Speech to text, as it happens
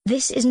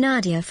This is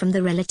Nadia from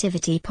the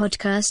Relativity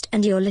Podcast,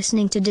 and you're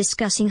listening to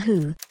Discussing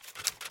Who.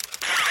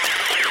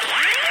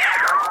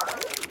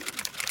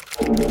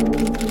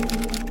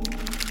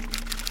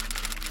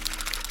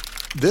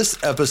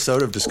 This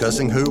episode of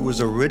Discussing Who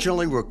was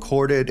originally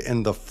recorded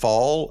in the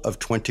fall of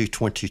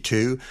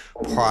 2022,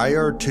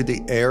 prior to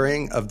the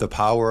airing of The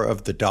Power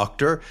of the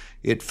Doctor.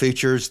 It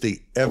features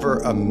the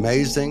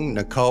ever-amazing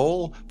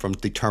Nicole from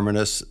the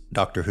Terminus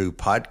Doctor Who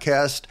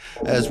podcast,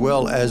 as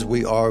well as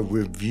we are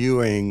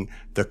reviewing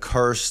The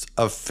Curse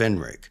of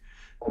Fenric.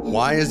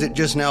 Why is it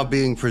just now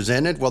being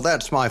presented? Well,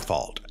 that's my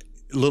fault.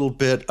 Little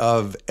bit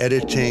of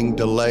editing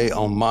delay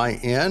on my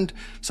end,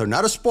 so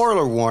not a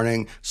spoiler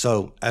warning.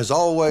 So as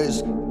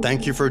always,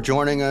 thank you for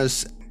joining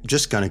us.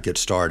 Just gonna get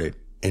started.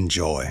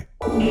 Enjoy.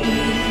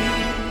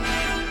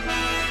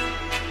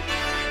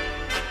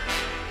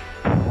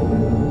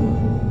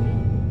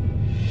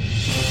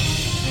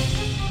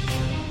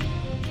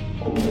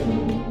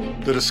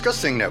 The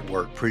Discussing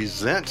Network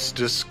presents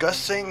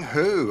Discussing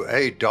Who,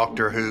 a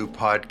Doctor Who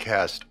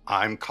podcast.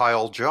 I'm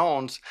Kyle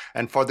Jones,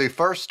 and for the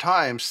first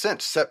time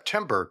since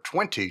September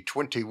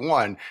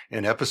 2021,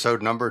 in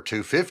episode number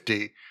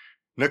 250,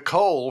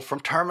 Nicole from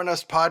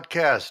Terminus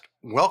Podcast.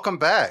 Welcome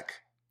back.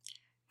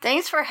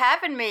 Thanks for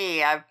having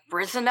me. I've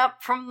risen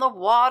up from the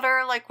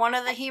water like one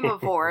of the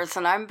herbivores,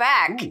 and I'm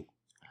back. Ooh.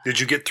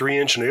 Did you get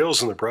 3-inch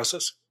nails in the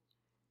process?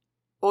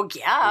 Well,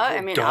 yeah.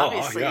 I mean,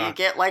 obviously, you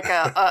get like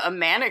a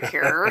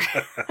manicure,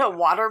 a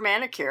water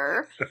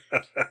manicure.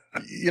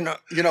 You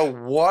know,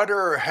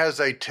 water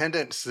has a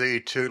tendency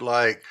to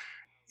like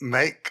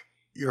make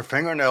your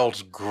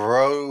fingernails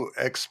grow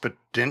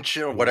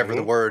exponential, whatever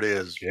the word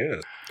is.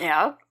 Yeah.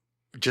 Yeah.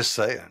 Just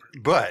saying.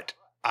 But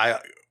I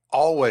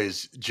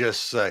always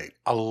just say,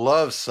 I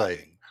love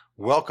saying,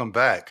 welcome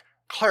back,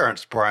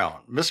 Clarence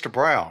Brown. Mr.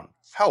 Brown,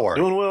 how are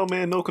you? Doing well,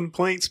 man. No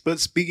complaints. But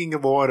speaking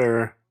of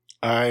water,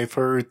 I've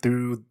heard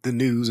through the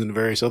news and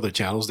various other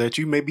channels that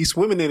you may be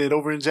swimming in it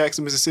over in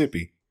Jackson,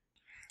 Mississippi.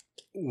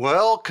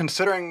 Well,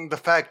 considering the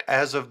fact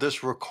as of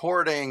this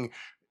recording,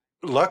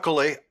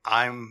 luckily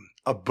I'm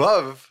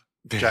above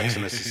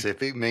Jackson,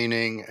 Mississippi,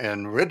 meaning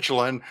in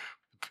Ridgeland.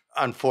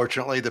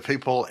 Unfortunately, the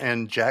people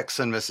in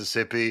Jackson,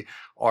 Mississippi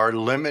are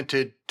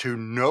limited to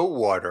no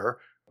water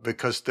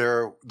because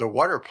the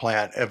water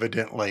plant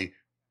evidently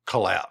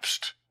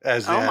collapsed.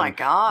 As oh my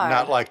God.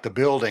 Not like the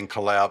building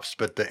collapsed,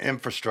 but the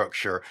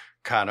infrastructure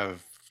kind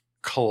of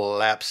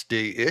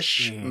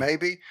collapsed-ish,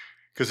 maybe.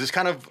 Because it's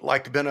kind of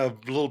like been a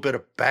little bit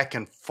of back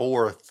and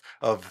forth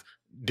of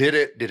did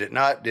it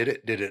not?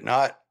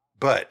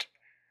 But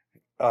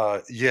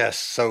yes,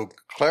 so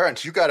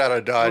Clarence, you got out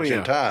of Dodge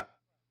in time.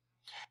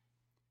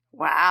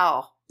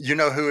 Wow. You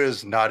know who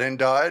is not in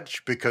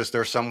Dodge because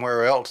they're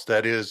somewhere else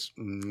that is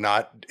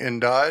not in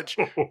Dodge?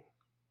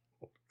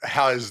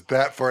 How is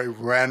that for a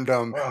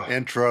random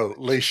intro,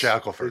 Lee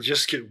Shackleford? They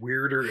just get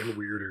weirder and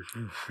weirder.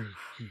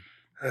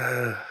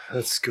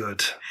 That's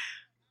good.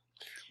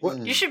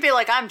 You should be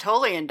like, I'm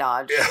totally in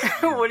Dodge.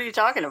 Yeah. What are you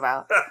talking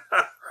about?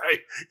 Right.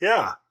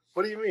 Yeah.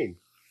 What do you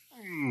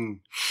mean?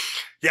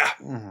 Yeah.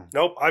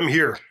 Nope. I'm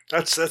here.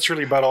 That's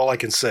really about all I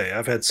can say.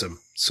 I've had some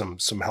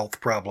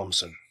health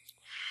problems, and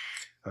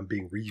I'm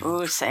being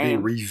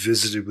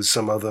revisited with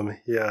some of them.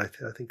 Yeah.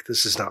 I think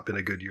this has not been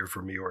a good year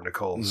for me or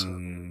Nicole.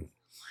 So.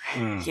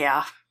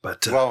 Yeah.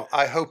 But well,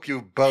 I hope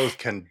you both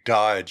can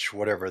dodge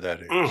whatever that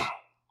is.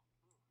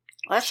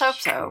 Let's hope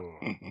so.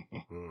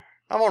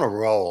 I'm on a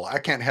roll. I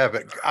can't have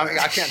it. I mean,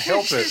 I can't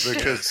help it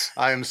because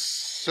I'm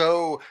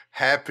so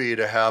happy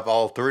to have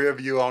all three of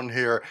you on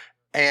here.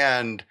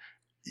 And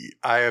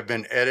I have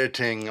been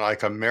editing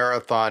like a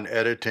marathon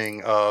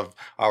editing of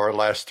our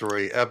last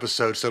 3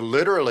 episodes. So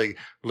literally,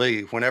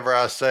 Lee, whenever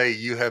I say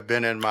you have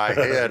been in my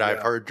head, yeah.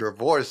 I've heard your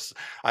voice.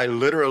 I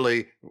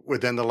literally,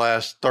 within the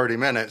last 30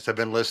 minutes, have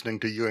been listening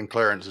to you and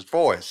Clarence's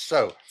voice.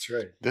 So that's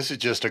right. This is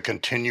just a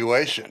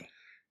continuation.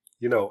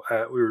 You know,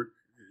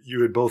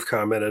 you had both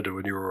commented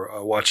when you were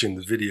watching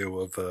the video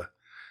of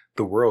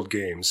the World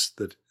Games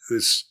that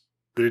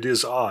it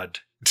is odd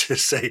to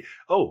say,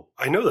 "Oh,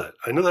 I know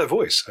that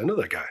voice, I know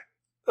that guy.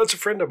 That's a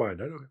friend of mine.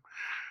 I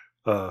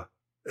know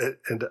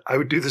him." And I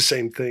would do the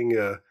same thing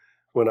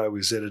when I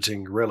was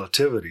editing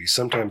Relativity.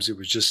 Sometimes it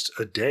was just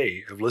a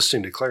day of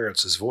listening to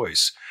Clarence's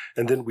voice,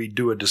 and then we'd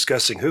do a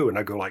Discussing Who, and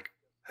I'd go like,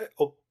 hey,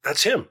 "Oh,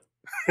 that's him."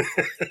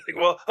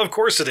 Well, of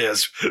course it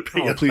is.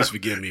 Oh, please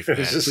forgive me for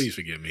that. Please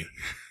forgive me.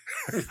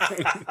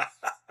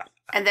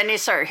 And then you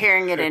start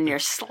hearing it in your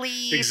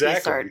sleep. Exactly.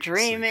 You start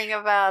dreaming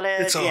about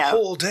it. It's a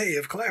whole day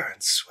of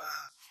Clarence. Wow.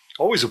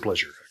 Always a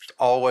pleasure.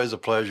 Always a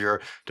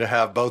pleasure to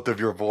have both of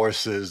your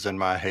voices in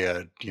my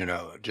head,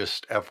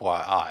 just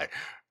FYI.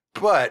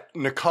 But,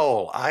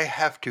 Nicole, I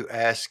have to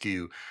ask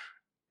you,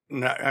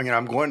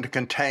 I'm going to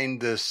contain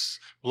this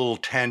little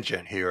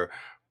tangent here,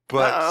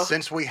 but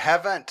since we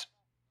haven't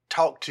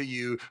talked to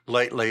you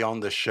lately on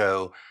the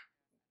show,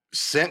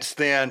 since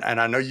then, and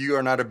I know you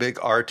are not a big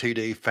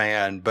RTD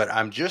fan, but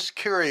I'm just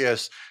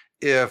curious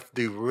if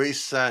the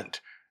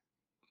recent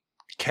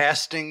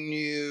casting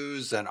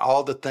news and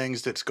all the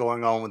things that's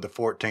going on with the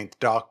 14th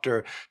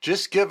Doctor.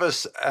 Just give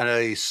us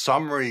a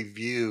summary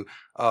view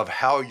of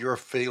how you're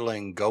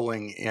feeling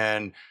going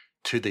in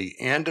to the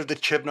end of the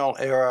Chibnall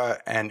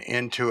era and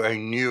into a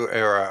new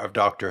era of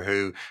Doctor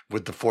Who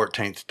with the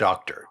 14th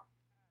Doctor.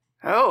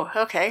 Oh,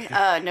 okay.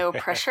 No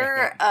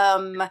pressure.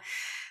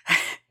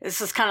 This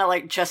is kind of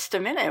like Just a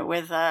Minute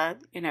with,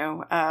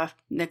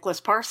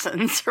 Nicholas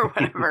Parsons or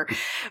whatever.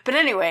 But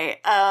anyway,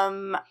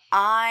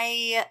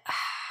 I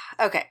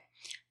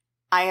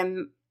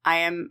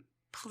am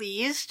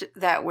pleased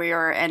that we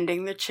are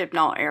ending the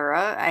Chibnall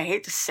era. I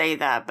hate to say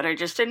that, but it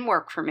just didn't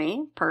work for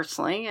me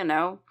personally,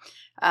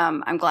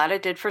 I'm glad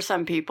it did for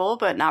some people,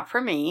 but not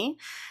for me.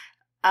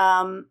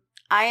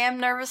 I am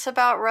nervous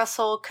about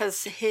Russell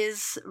because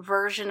his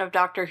version of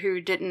Doctor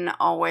Who didn't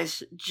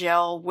always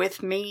gel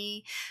with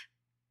me,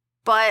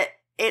 but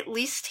at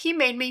least he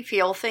made me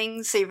feel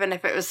things, even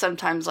if it was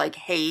sometimes like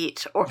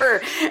hate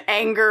or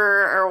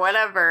anger or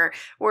whatever.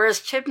 Whereas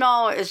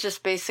Chibnall is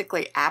just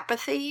basically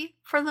apathy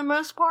for the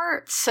most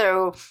part.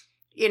 So,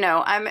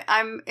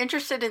 I'm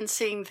interested in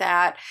seeing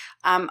that.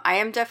 I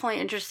am definitely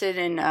interested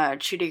in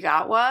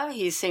Chudigatwa.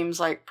 He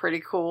seems like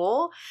pretty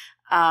cool.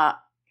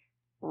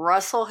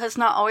 Russell has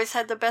not always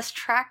had the best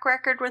track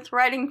record with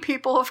writing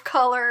people of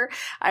color.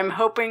 I'm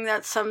hoping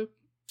that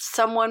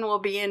someone will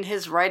be in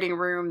his writing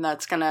room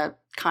that's going to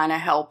kind of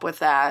help with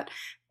that.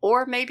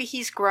 Or maybe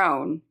he's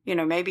grown,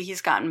 maybe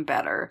he's gotten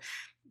better.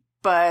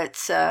 But,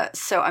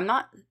 so I'm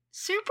not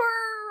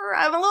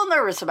I'm a little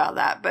nervous about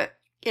that, but,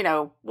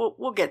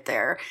 we'll get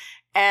there.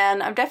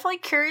 And I'm definitely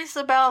curious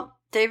about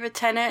David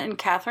Tennant and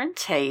Catherine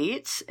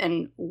Tate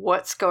and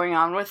what's going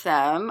on with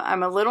them.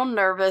 I'm a little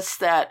nervous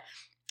that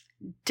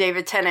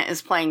David Tennant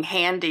is playing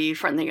Handy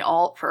from the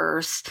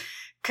Altverse,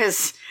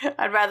 because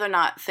I'd rather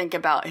not think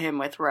about him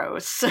with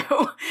Rose.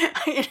 So,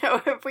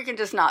 if we can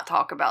just not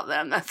talk about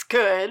them, that's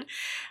good.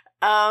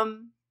 I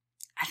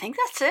think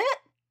that's it.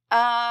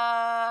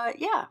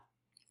 Yeah.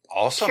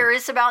 Awesome.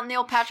 Curious about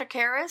Neil Patrick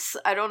Harris.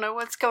 I don't know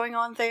what's going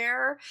on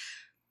there.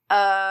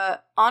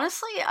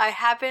 Honestly, I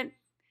haven't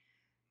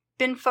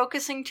been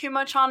focusing too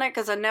much on it,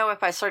 because I know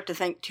if I start to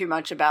think too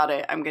much about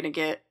it, I'm going to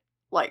get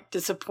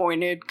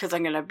disappointed, because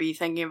I'm going to be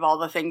thinking of all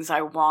the things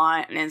I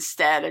want. And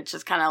instead, it's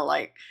just kind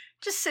of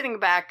just sitting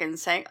back and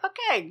saying,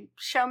 okay,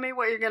 show me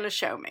what you're going to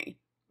show me.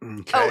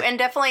 Okay. Oh, and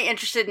definitely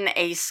interested in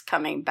Ace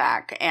coming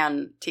back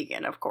and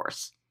Tegan, of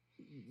course.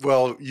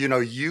 Well,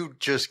 you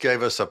just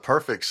gave us a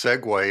perfect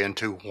segue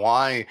into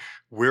why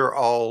we're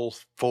all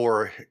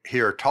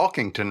here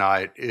talking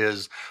tonight.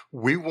 Is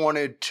we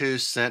wanted to,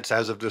 since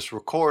as of this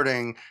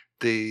recording,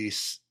 the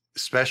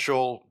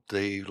special,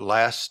 the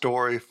last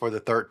story for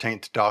the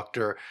 13th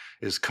Doctor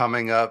is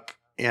coming up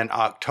in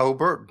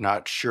October.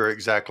 Not sure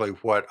exactly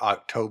what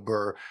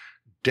October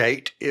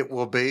date it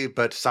will be,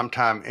 but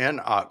sometime in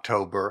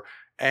October.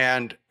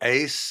 And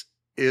Ace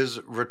is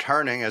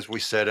returning, as we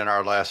said in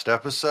our last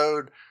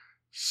episode.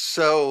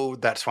 So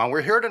that's why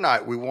we're here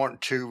tonight. We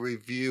want to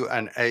review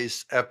an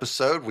Ace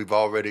episode. We've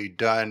already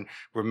done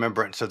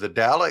Remembrance of the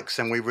Daleks,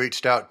 and we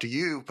reached out to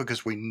you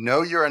because we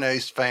know you're an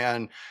Ace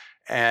fan,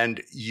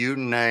 and you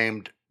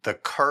named The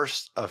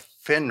Curse of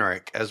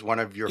Fenric as one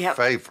of your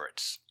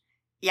favorites.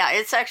 Yeah,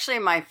 it's actually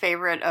my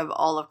favorite of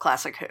all of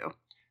Classic Who.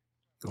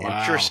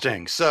 Wow.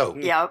 Interesting. So,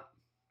 Yep.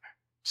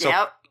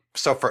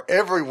 So for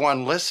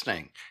everyone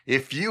listening,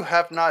 if you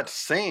have not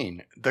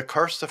seen The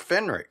Curse of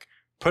Fenric,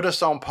 put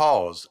us on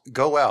pause,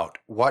 go out,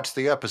 watch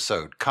the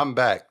episode, come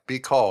back,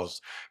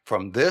 because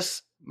from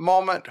this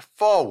moment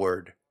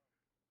forward,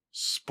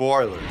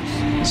 spoilers.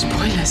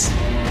 Spoilers.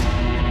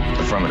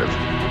 Affirmative.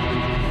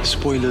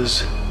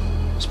 Spoilers.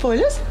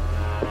 Spoilers?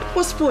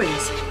 What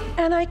spoilers?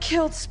 And I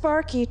killed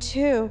Sparky,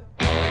 too.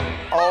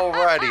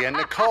 Alrighty, and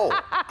Nicole,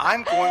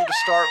 I'm going to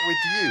start with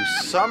you.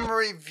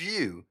 Summary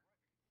view.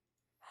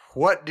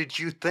 What did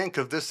you think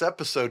of this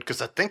episode?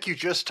 Because I think you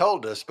just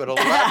told us, but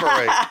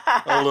elaborate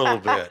a little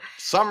bit.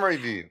 Summary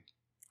view.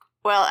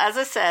 Well, as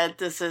I said,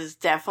 this is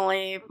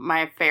definitely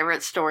my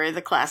favorite story of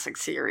the classic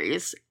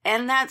series.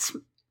 And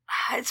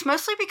it's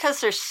mostly because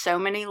there's so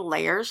many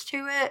layers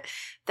to it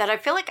that I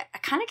feel like I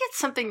kind of get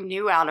something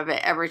new out of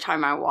it every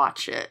time I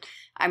watch it.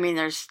 I mean,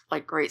 there's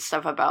great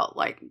stuff about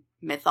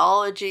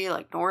mythology,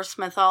 Norse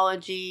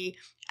mythology,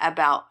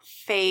 about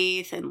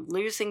faith and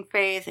losing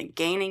faith and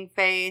gaining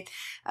faith,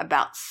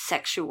 about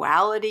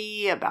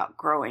sexuality, about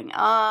growing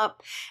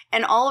up,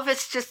 and all of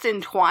it's just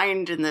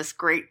entwined in this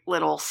great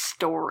little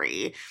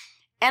story.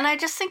 And I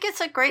just think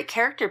it's a great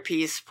character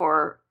piece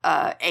for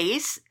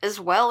Ace as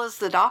well as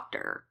the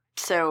Doctor.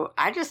 So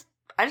I just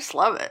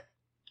love it.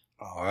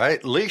 All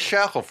right, Lee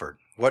Shackleford,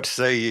 what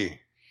say ye?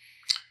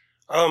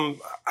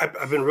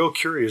 I've been real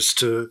curious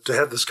to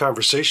have this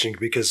conversation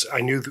because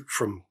I knew that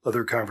from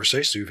other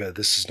conversations we've had,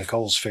 this is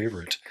Nicole's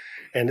favorite,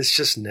 and it's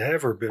just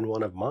never been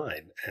one of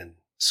mine. And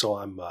so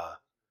I'm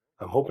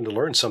hoping to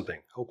learn something,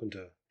 hoping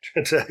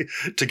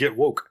to get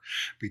woke,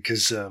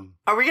 because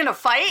are we gonna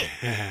fight?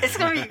 It's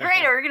gonna be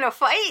great. Are we gonna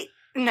fight?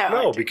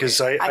 No, because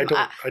I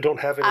don't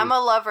have any. I'm a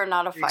lover,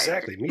 not a fighter.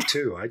 Exactly, me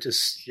too. I'd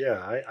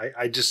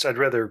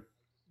rather,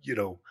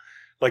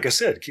 like I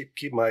said,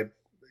 keep my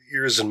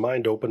ears and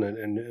mind open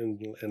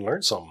and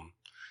learn something,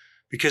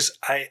 because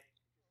I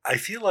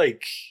feel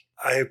like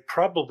I have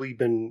probably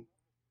been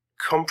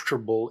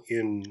comfortable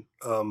in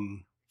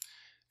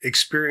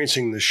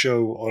experiencing the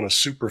show on a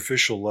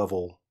superficial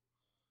level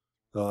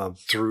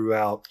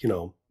throughout,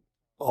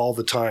 all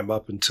the time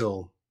up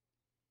until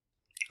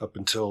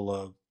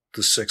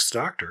the Sixth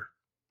Doctor,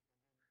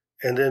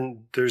 and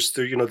then there's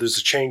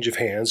a change of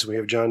hands. We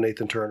have John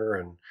Nathan Turner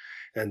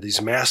and these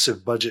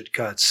massive budget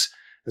cuts,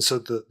 and so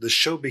the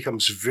show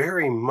becomes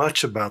very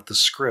much about the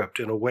script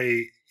in a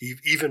way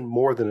even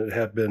more than it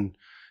had been,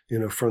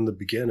 from the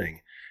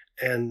beginning,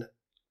 and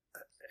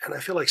I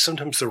feel like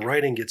sometimes the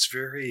writing gets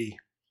very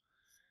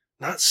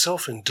not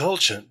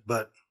self-indulgent,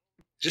 but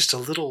just a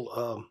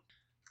little.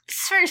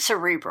 It's very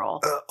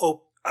cerebral.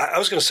 I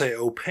was going to say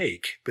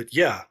opaque, but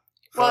yeah.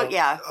 Well,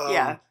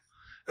 yeah.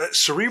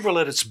 Cerebral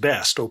at its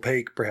best,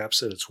 opaque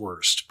perhaps at its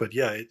worst. But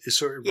yeah, it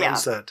sort of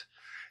runs that.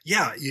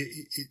 Yeah,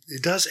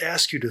 it does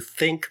ask you to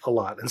think a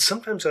lot, and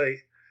sometimes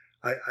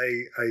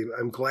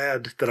I'm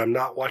glad that I'm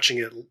not watching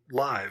it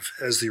live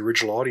as the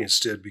original audience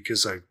did,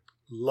 because I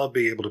love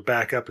being able to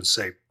back up and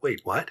say,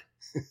 "Wait, what?"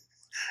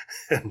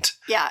 And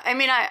yeah, I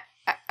mean,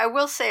 I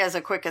will say as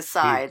a quick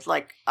aside,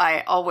 like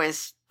I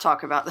always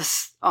talk about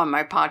this on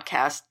my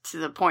podcast to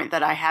the point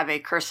that I have a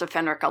Curse of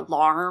Fenric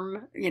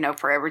alarm,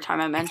 for every time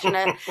I mention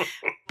it.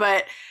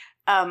 But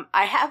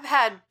I have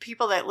had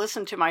people that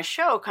listen to my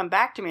show come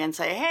back to me and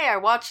say, "Hey, I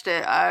watched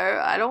it.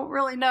 I don't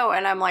really know."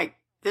 And I'm like,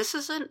 this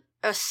isn't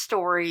a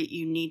story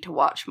you need to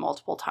watch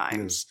multiple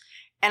times.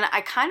 And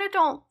I kind of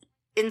don't,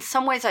 in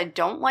some ways I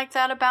don't like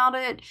that about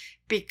it,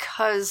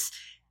 because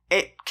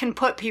it can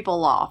put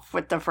people off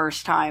with the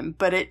first time,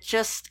 but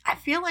I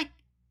feel like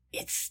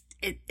it's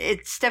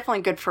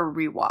definitely good for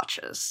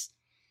rewatches.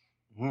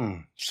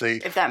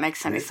 See, if that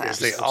makes any sense.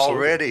 See,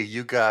 already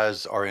you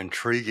guys are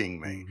intriguing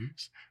me,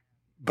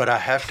 but I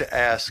have to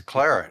ask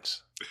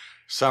Clarence,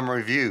 some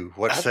review.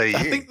 What say you?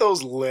 I think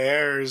those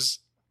layers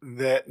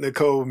that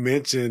Nicole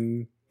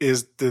mentioned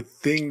is the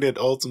thing that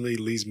ultimately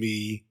leaves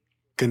me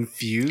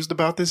confused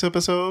about this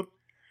episode.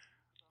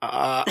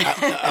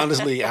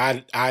 Honestly,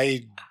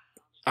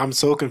 I'm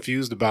so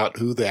confused about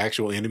who the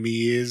actual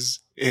enemy is.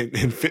 And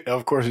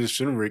of course it's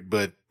Fenric,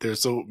 but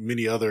there's so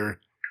many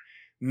other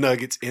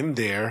nuggets in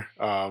there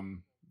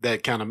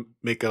that kind of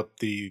make up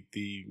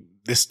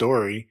this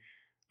story,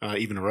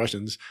 even the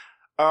Russians.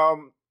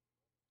 So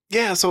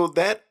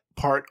that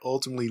part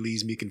ultimately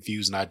leaves me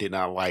confused, and I did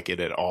not like it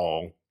at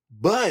all.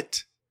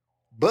 But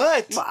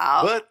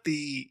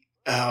the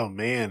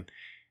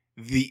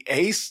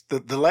ace,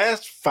 the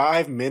last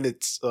 5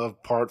 minutes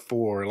of part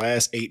 4,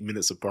 last 8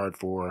 minutes of part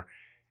 4,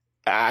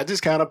 I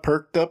just kind of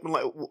perked up and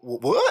like,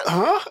 what?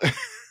 Huh?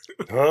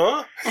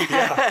 Huh?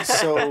 Yeah.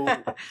 So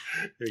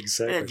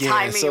exactly.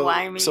 Yeah.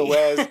 So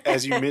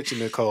as you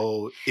mentioned,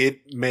 Nicole,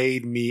 it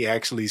made me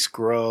actually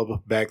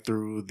scrub back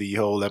through the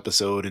whole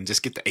episode and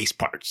just get the ace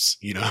parts,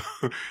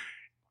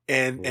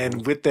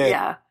 and with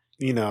that,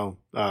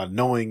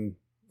 knowing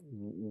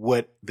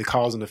what the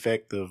cause and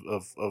effect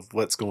of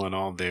what's going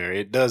on there,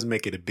 it does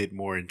make it a bit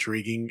more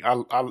intriguing.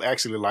 I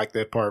actually like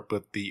that part,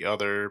 but the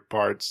other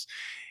parts,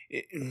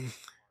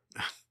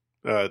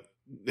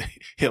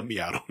 help me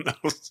out on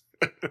those.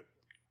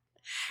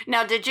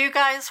 Now, did you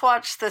guys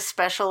watch the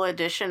special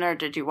edition or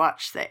did you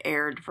watch the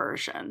aired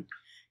version?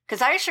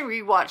 Because I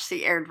actually rewatched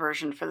the aired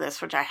version for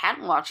this, which I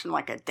hadn't watched in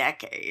like a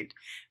decade.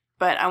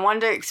 But I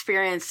wanted to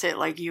experience it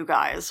like you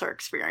guys are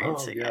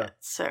experiencing it.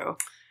 So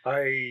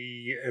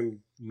I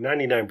am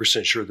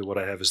 99% sure that what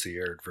I have is the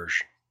aired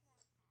version.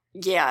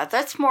 Yeah,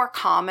 that's more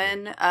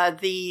common.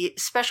 The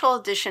special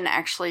edition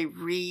actually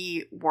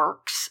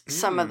reworks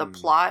some of the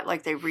plot,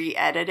 like they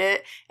re-edit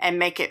it and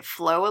make it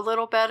flow a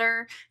little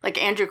better.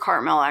 Like Andrew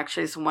Cartmel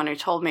actually is the one who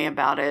told me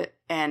about it,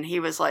 and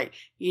he was like,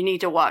 "You need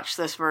to watch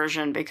this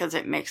version because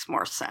it makes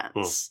more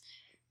sense."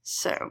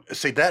 So,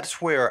 see, that's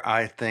where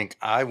I think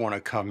I want to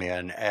come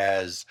in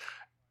as.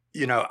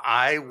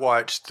 I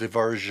watched the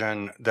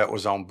version that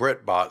was on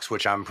BritBox,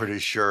 which I'm pretty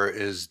sure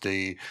is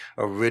the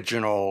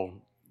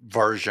original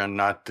version,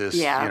 not this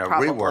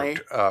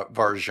reworked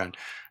version.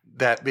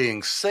 That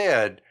being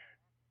said,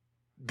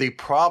 the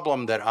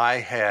problem that I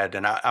had,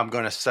 and I'm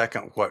going to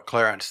second what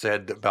Clarence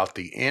said about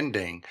the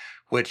ending,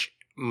 which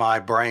my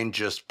brain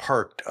just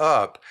perked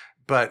up,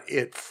 but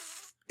it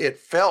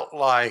felt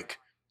like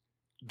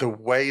the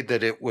way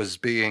that it was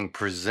being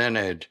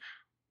presented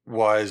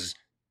was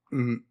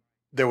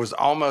there was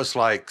almost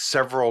like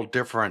several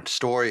different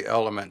story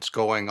elements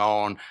going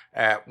on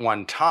at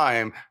one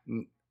time,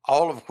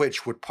 all of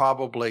which would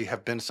probably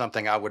have been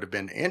something I would have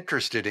been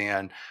interested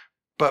in,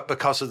 but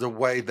because of the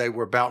way they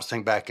were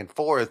bouncing back and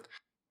forth,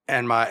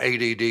 and my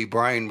ADD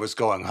brain was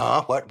going,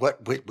 huh? What,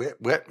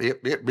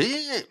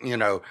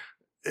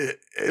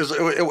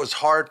 it was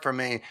hard for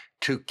me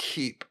to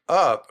keep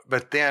up.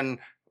 But then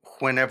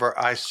whenever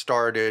I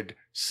started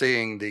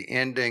seeing the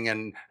ending,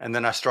 and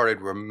then I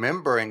started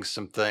remembering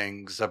some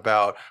things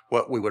about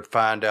what we would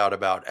find out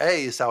about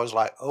Ace. I was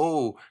like,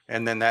 oh,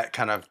 and then that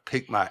kind of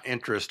piqued my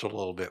interest a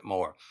little bit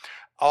more.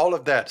 All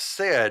of that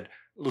said,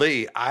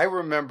 Lee, I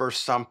remember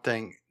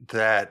something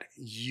that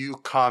you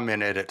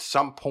commented at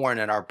some point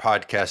in our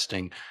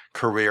podcasting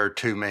career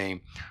to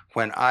me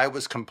when I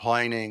was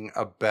complaining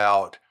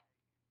about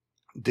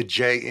the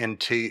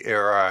JNT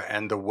era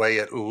and the way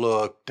it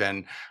looked.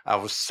 And I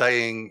was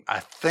saying, I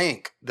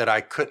think that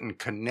I couldn't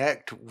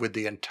connect with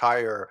the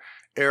entire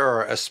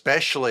era,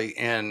 especially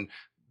in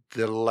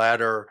the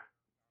latter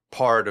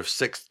part of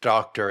Sixth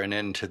Doctor and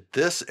into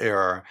this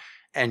era.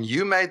 And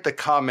you made the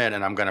comment,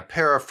 and I'm going to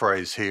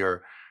paraphrase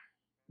here,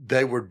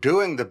 they were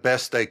doing the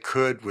best they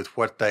could with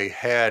what they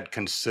had,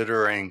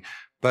 considering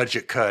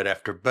budget cut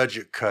after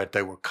budget cut.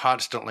 They were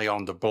constantly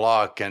on the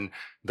block, and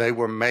they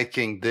were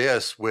making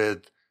this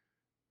with,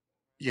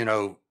 you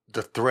know,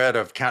 the threat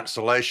of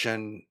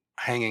cancellation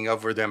hanging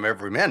over them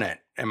every minute.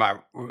 Am I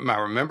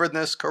remembering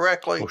this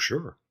correctly? Oh,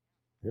 sure.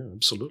 Yeah,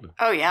 absolutely.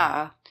 Oh,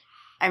 yeah.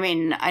 I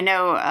mean, I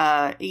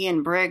know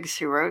Ian Briggs,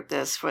 who wrote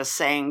this, was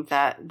saying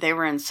that they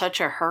were in such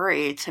a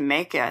hurry to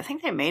make it. I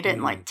think they made it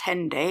in like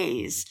 10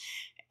 days.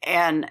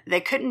 And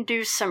they couldn't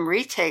do some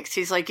retakes.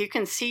 He's like, you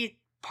can see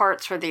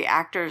parts where the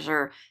actors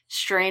are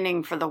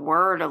straining for the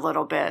word a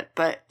little bit,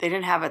 but they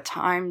didn't have a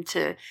time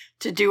to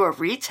do a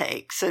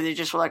retake. So they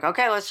just were like,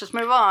 okay, let's just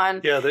move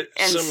on. Yeah,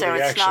 and some so of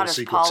the it's not action as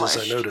sequences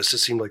polished. I noticed, it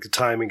seemed like the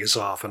timing is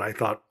off, and I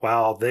thought,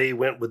 wow, they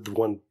went with the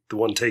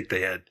one take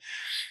they had.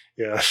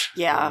 Yeah.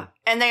 Yeah.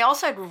 And they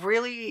also had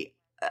really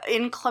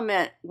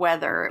inclement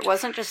weather. It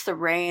wasn't just the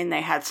rain.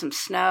 They had some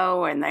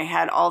snow, and they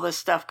had all this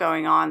stuff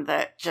going on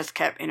that just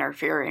kept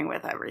interfering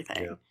with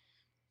everything. Yeah.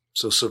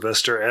 So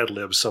Sylvester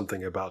ad-libbed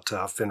something about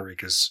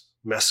Fenric is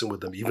messing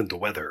with them, even the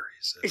weather,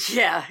 he says.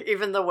 Yeah,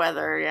 even the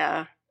weather,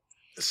 yeah.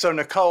 So,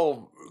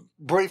 Nicole,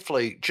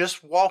 briefly,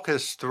 just walk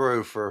us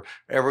through, for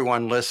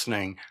everyone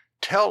listening,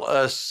 tell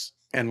us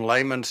in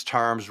layman's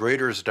terms,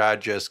 Reader's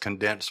Digest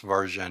condensed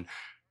version,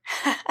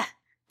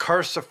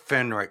 Curse of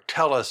Fenric.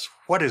 Tell us,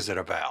 what is it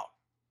about?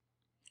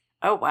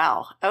 Oh,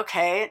 wow.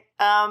 Okay.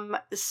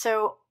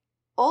 So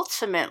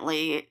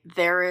ultimately,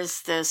 there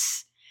is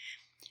this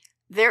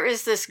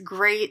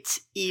great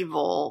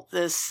evil,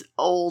 this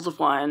old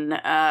one.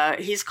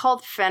 He's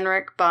called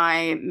Fenric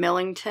by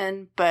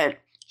Millington, but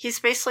he's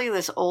basically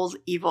this old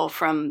evil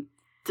from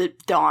the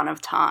dawn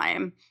of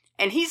time.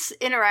 And he's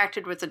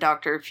interacted with the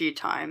Doctor a few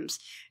times,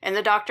 and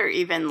the Doctor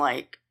even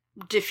like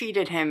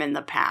defeated him in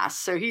the past.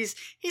 So he's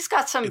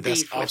got some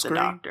beef with the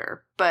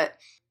Doctor. But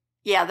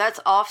yeah, that's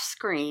off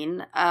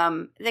screen.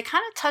 They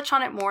kind of touch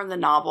on it more in the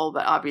novel,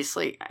 but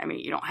obviously, I mean,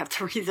 you don't have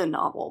to read the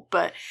novel,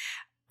 but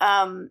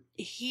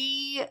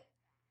he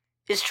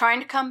is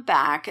trying to come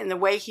back, and the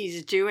way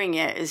he's doing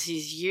it is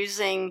he's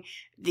using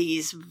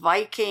these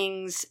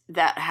Vikings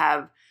that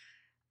have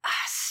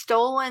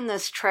stolen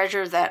this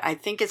treasure that I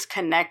think is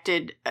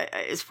connected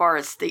as far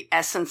as the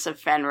essence of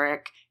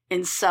Fenric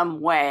in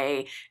some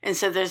way. And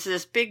so there's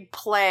this big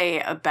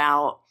play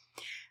about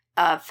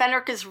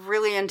Fenric is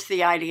really into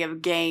the idea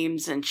of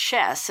games and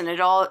chess, and it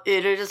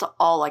is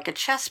all like a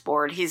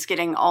chessboard. He's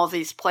getting all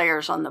these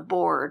players on the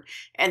board,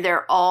 and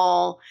they're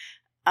all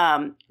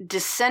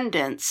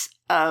descendants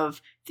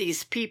of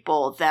these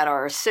people that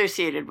are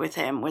associated with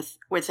him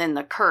within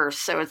the curse.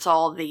 So it's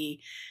all the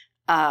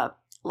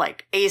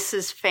like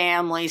Ace's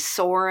family,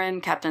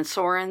 Captain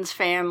Soren's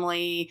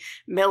family,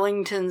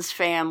 Millington's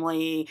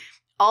family.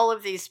 All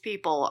of these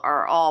people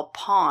are all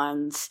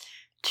pawns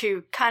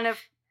to kind of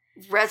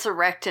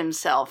resurrect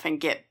himself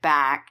and get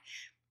back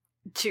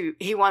to,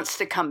 he wants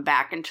to come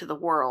back into the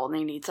world, and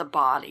he needs a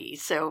body.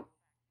 So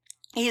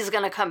he's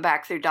going to come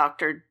back through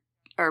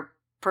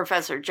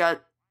Professor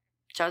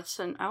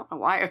Judson. I don't know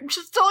why. I'm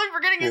just totally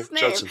forgetting his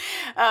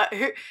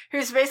name.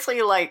 Who's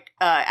basically like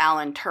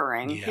Alan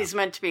Turing. Yeah. He's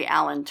meant to be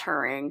Alan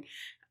Turing.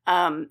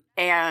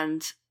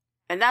 And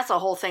that's a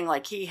whole thing.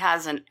 Like, he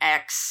has an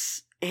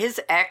ex.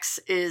 His ex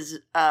is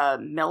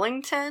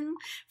Millington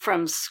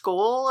from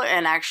school.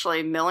 And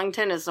actually,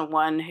 Millington is the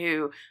one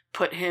who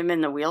put him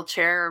in the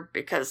wheelchair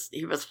because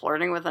he was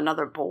flirting with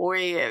another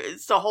boy.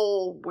 It's a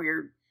whole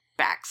weird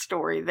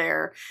backstory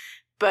there.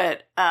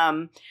 But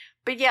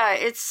yeah,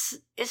 it's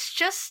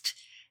just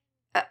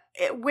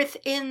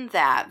within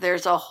that,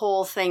 there's a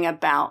whole thing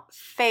about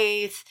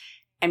faith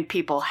and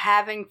people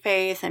having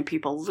faith and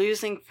people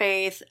losing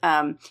faith.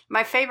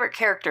 My favorite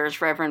character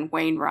is Reverend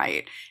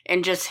Wainwright,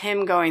 and just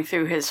him going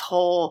through his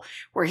whole,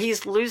 where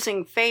he's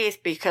losing faith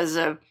because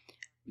of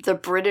the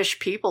British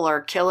people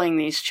are killing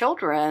these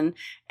children,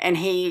 and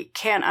he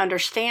can't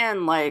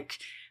understand, like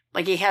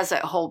he has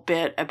that whole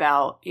bit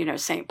about,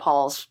 St.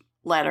 Paul's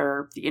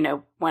letter,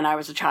 when I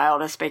was a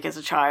child, I spake as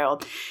a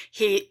child.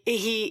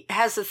 He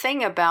has the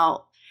thing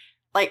about,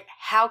 like,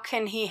 how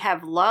can he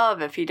have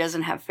love if he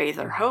doesn't have faith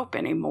or hope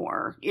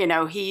anymore?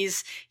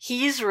 He's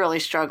really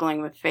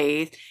struggling with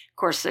faith. Of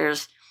course,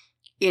 there's,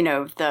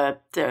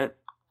 the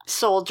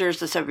soldiers,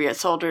 the Soviet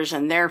soldiers,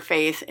 and their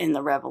faith in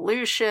the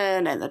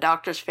revolution, and the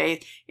Doctor's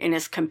faith in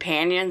his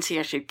companions. He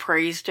actually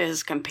prays to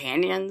his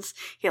companions.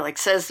 He like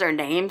says their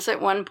names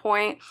at one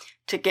point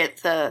to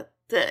get the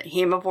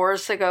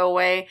hemivores to go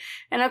away.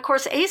 And of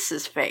course,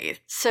 Ace's faith.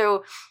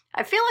 So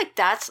I feel like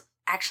that's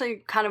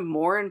actually kind of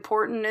more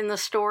important in the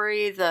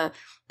story. The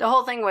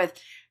whole thing with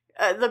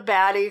the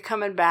baddie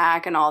coming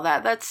back and all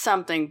that, that's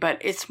something, but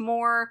it's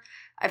more,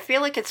 I feel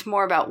like it's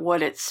more about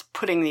what it's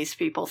putting these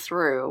people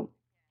through.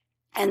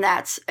 And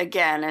that's,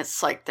 again,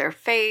 it's like their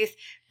faith,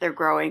 they're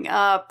growing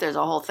up, there's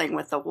a whole thing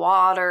with the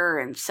water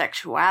and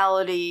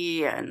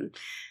sexuality, and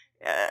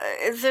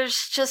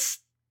there's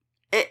just,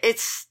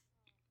 it's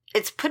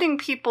putting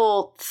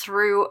people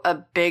through a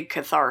big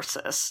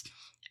catharsis,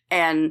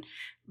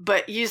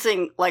 but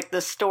using like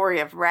the story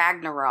of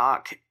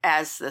Ragnarok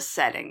as the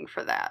setting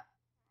for that.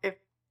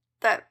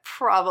 That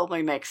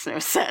probably makes no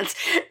sense.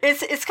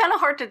 It's kind of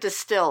hard to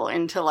distill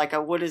into like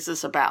a what is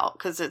this about,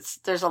 because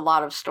there's a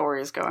lot of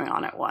stories going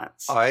on at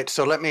once. All right,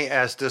 so let me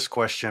ask this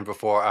question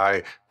before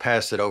I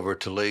pass it over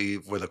to Lee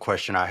with a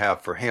question I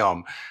have for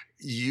him.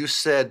 You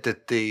said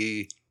that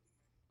the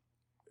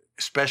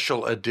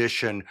special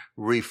edition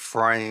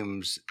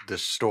reframes the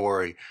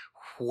story.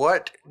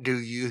 What do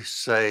you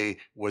say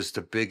was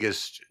the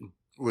biggest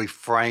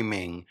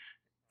reframing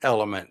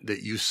element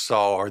that you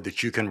saw or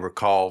that you can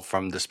recall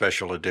from the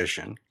special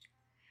edition?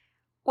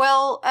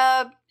 Well,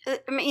 I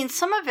mean,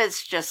 some of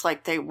it's just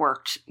like they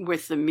worked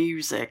with the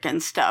music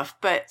and stuff,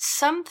 but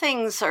some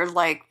things are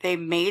like they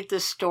made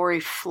the story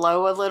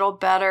flow a little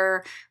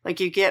better. Like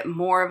you get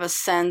more of a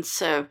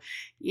sense of,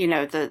 you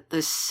know,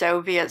 the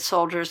Soviet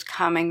soldiers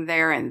coming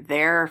there and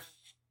their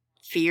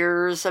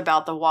fears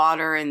about the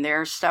water and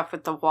their stuff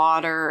with the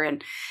water.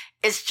 And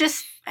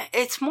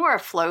it's more a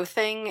flow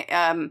thing.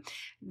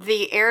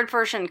 The aired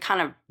version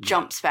kind of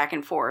jumps back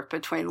and forth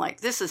between like,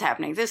 this is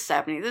happening, this is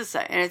happening, this is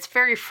that. And it's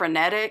very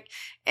frenetic.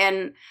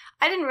 And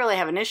I didn't really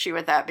have an issue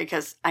with that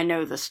because I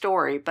know the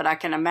story, but I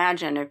can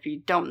imagine if you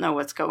don't know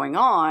what's going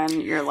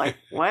on, you're like,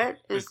 what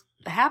is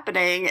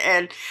happening?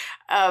 And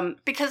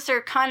because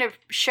they're kind of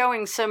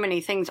showing so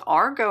many things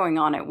are going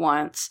on at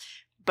once,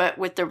 but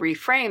with the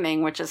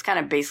reframing, which is kind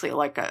of basically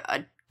like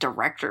a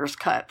director's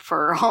cut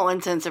for all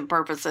intents and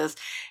purposes,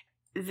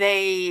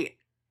 they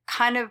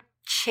kind of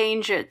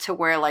change it to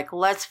where like,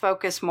 let's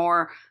focus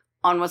more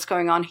on what's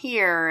going on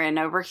here and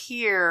over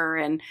here.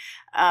 And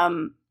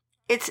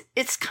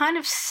it's kind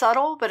of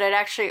subtle, but it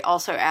actually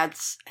also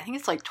adds, I think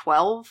it's like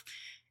 12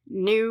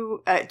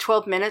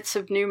 minutes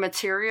of new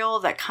material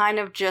that kind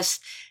of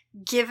just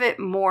give it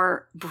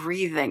more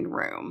breathing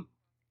room.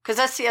 Because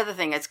that's the other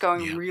thing, it's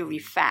going really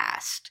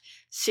fast.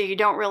 So you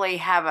don't really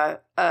have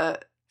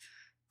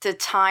the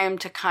time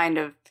to kind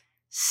of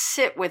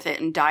sit with it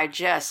and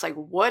digest, like,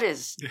 what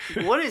is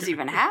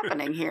even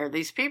happening here?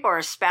 These people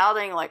are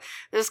spouting, like,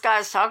 this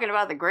guy's talking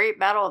about the great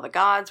battle of the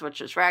gods,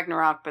 which is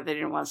Ragnarok, but they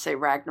didn't want to say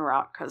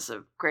Ragnarok because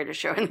of greatest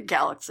show in the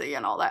galaxy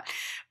and all that.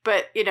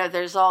 But, you know,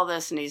 there's all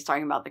this, and he's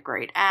talking about the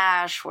great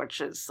ash,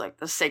 which is like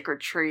the sacred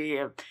tree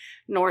of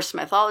Norse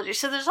mythology.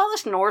 So there's all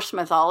this Norse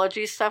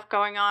mythology stuff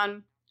going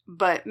on,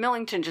 but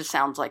Millington just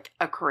sounds like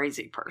a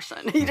crazy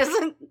person. He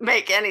doesn't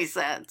make any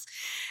sense.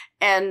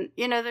 And,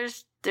 you know,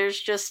 there's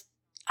just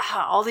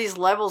all these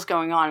levels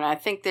going on, and I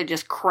think they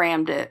just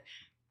crammed it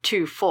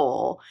too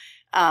full.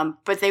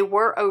 But they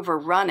were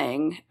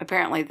overrunning.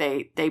 Apparently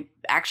they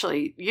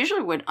actually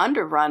usually would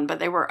underrun, but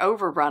they were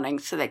overrunning,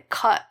 so they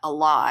cut a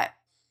lot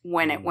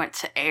when it went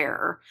to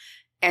air.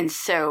 And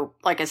so,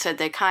 like I said,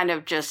 they kind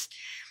of just,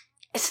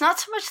 it's not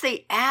so much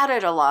they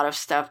added a lot of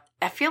stuff.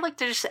 I feel like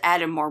they just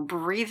added more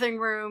breathing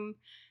room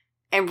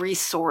and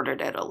resorted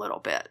it a little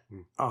bit.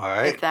 All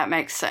right. If that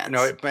makes sense.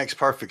 No, it makes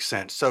perfect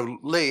sense. So,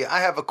 Lee,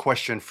 I have a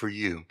question for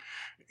you.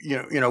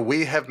 You know,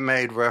 we have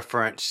made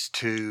reference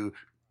to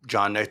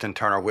John Nathan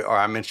Turner, or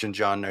I mentioned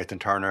John Nathan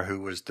Turner, who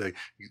was the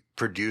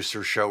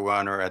producer,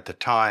 showrunner at the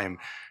time.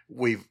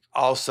 We've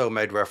also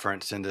made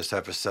reference in this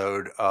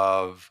episode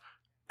of,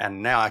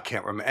 and now I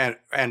can't remember,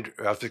 and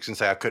I was going to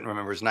say I couldn't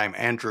remember his name,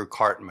 Andrew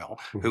Cartmel,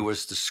 who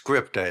was the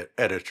script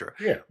editor.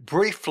 Yeah.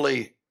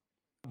 Briefly,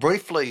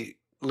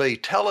 Lee,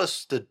 tell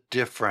us the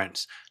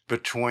difference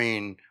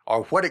between,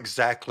 or what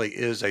exactly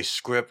is a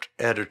script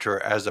editor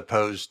as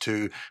opposed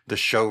to the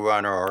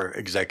showrunner or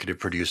executive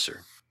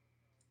producer?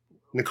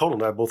 Nicole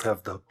and I both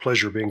have the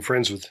pleasure of being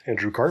friends with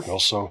Andrew Cartmel,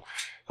 so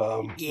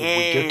we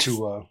get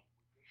to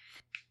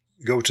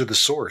go to the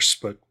source.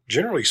 But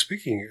generally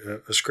speaking,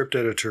 a script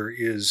editor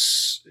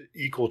is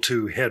equal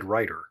to head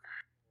writer.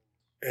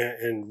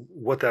 And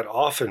what that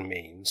often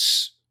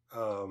means,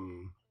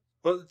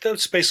 well,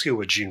 that's basically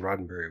what Gene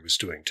Roddenberry was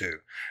doing too.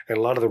 And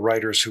a lot of the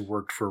writers who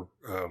worked for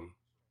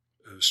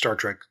Star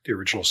Trek, the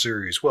original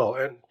series, well,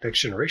 and Next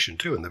Generation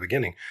too in the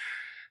beginning,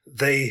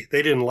 they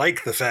didn't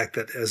like the fact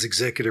that as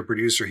executive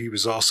producer, he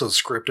was also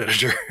script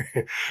editor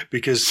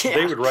because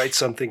they would write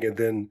something and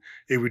then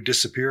it would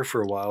disappear for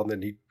a while and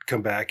then he'd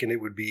come back and it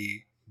would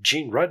be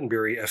Gene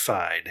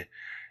Roddenberry-ified.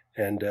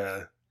 And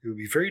it would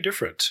be very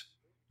different.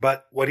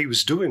 But what he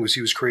was doing was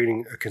he was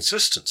creating a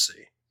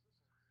consistency.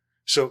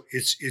 So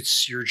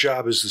it's your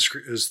job as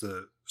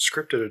the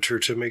script editor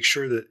to make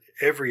sure that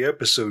every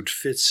episode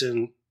fits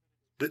in,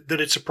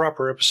 that it's a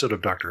proper episode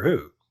of Doctor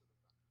Who.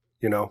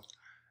 You know,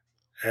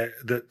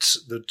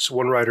 that's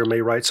one writer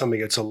may write something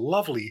that's a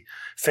lovely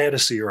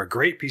fantasy or a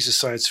great piece of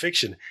science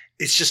fiction.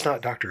 It's just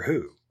not Doctor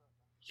Who.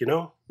 You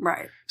know,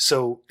 right?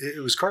 So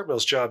it was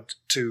Cartmel's job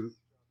to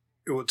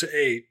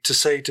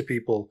say to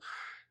people,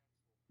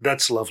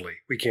 that's lovely.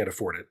 We can't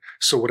afford it.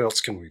 So what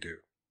else can we do?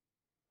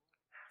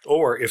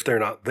 Or if they're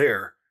not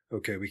there,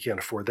 okay, we can't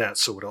afford that.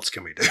 So what else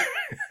can we do?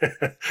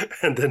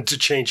 And then to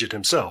change it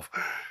himself.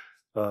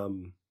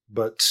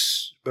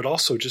 But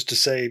also just to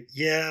say,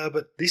 yeah,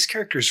 but these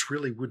characters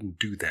really wouldn't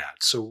do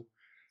that. So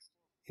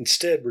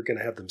instead, we're going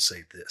to have them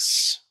say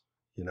this,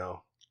 you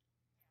know.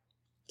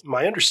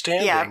 My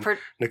understanding,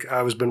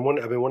 I've been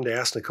wanting to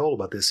ask Nicole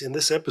about this. In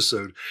this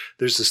episode,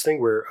 there's this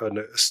thing where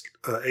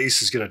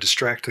Ace is going to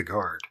distract the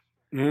guard.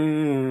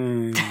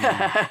 Yeah.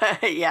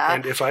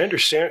 And if I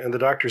understand, and the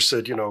doctor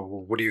said, you know,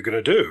 well, what are you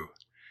going to do?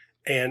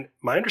 And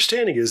my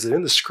understanding is that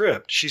in the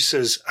script, she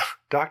says,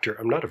 Doctor,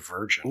 I'm not a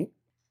virgin.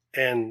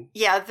 And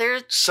yeah,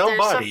 there's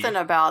something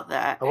about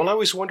that. Well, I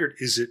always wondered,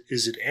 is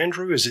it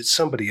Andrew? Is it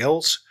somebody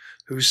else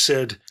who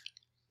said,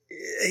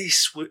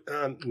 Ace,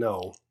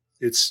 no,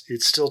 it's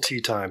still tea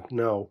time.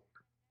 No.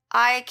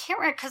 I can't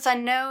remember, because I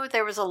know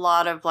there was a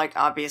lot of, like,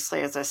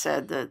 obviously, as I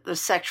said, the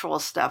sexual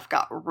stuff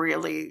got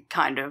really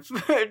kind of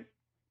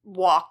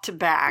walked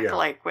back,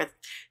 like with,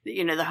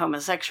 you know, the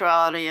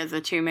homosexuality of the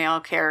two male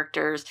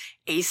characters,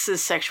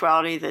 Ace's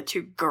sexuality, the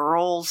two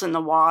girls in the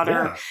water.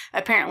 Yeah.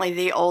 Apparently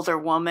the older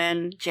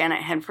woman,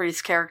 Janet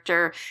Henfrey's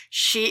character,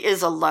 she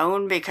is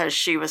alone because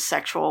she was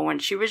sexual when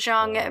she was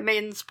young at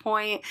Maiden's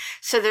Point.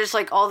 So there's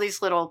like all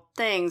these little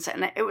things,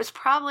 and it was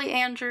probably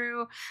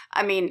Andrew.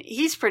 I mean,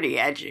 he's pretty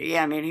edgy.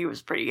 I mean, he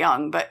was pretty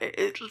young, but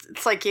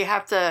it's like you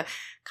have to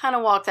kind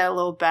of walk that a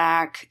little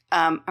back.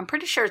 I'm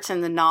pretty sure it's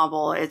in the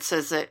novel. It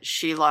says that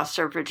she lost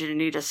her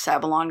virginity to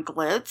Sabalon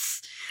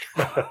Glitz,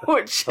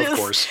 which is, of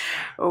course,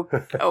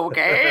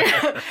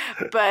 okay.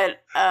 But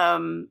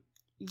the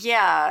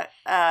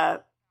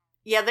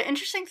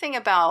interesting thing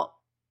about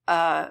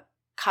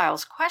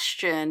Kyle's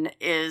question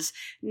is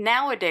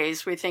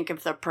nowadays we think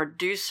of the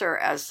producer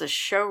as the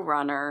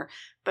showrunner,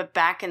 but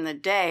back in the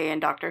day in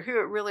Doctor Who,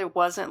 it really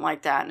wasn't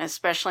like that. And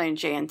especially in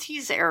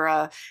JNT's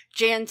era,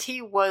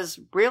 JNT was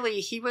really,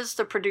 he was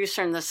the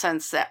producer in the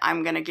sense that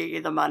I'm going to get you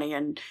the money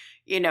and,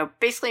 you know,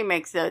 basically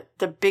make the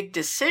big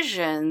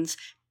decisions.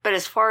 But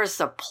as far as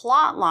the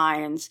plot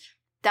lines,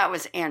 that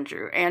was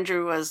Andrew.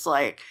 Andrew was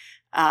like,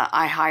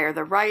 I hire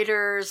the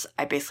writers.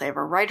 I basically have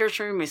a writer's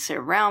room. We sit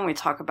around. We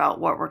talk about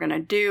what we're going to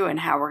do and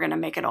how we're going to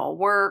make it all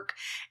work.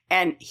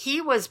 And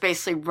he was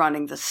basically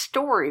running the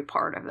story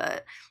part of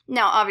it.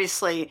 Now,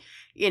 obviously,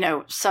 you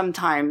know,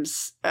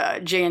 sometimes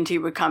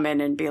JNT would come in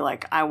and be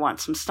like, I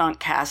want some stunt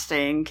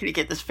casting. Can you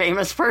get this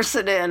famous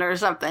person in or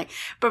something?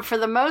 But for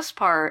the most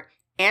part,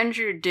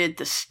 Andrew did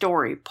the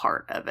story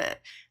part of it.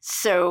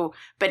 So,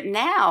 but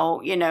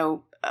now, you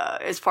know,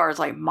 as far as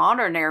like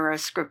modern era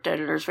script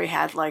editors, we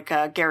had like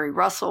Gary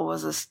Russell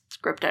was a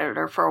script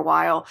editor for a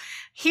while.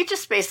 He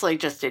just basically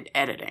just did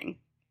editing.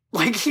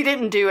 Like he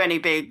didn't do any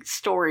big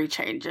story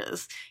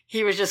changes.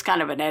 He was just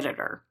kind of an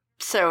editor.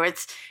 So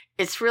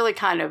it's really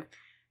kind of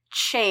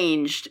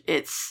changed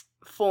its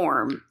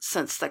form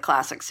since the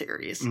classic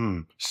series.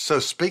 So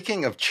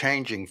speaking of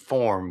changing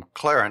form,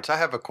 Clarence, I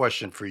have a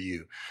question for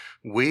you.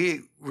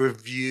 We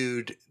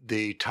reviewed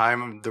the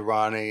Time of the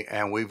Rani,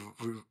 and we've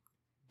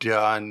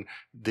done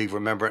the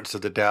Remembrance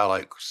of the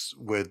Daleks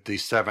with the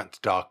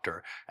Seventh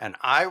Doctor. And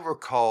I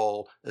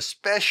recall,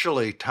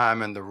 especially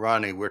Time in the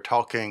Rani, we're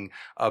talking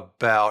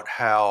about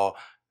how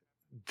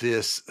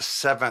this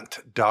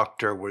Seventh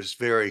Doctor was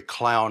very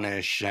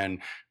clownish and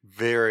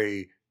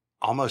very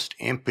almost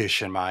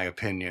impish, in my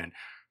opinion.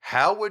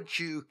 How would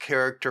you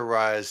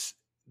characterize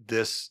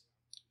this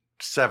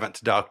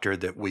Seventh Doctor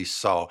that we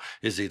saw?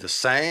 Is he the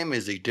same?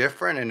 Is he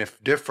different? And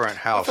if different,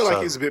 how so? I feel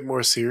like he's a bit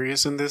more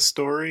serious in this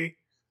story.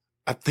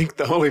 I think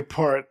the only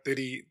part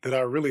that I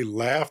really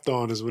laughed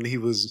on is when he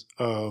was,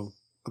 I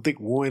think,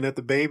 wooing at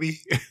the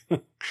baby.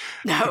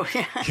 No,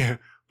 yeah.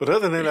 But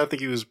other than that, I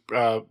think he was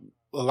a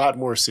lot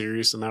more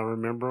serious than I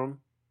remember him.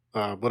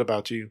 What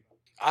about you?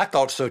 I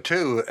thought so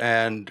too.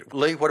 And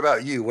Lee, what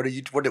about you? What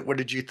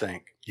did you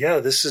think? Yeah,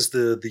 this is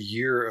the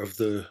year of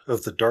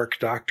the Dark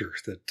Doctor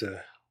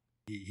that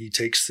he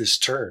takes this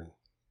turn,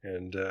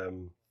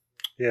 and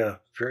yeah,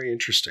 very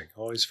interesting.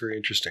 Always very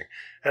interesting.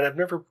 And I've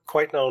never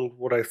quite known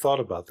what I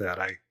thought about that.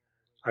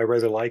 I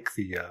rather like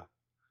the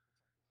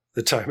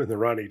Time in the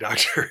Rani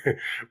Doctor,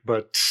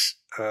 but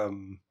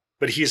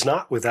he is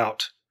not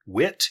without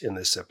wit in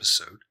this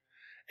episode.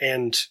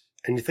 And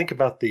you think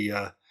about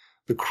the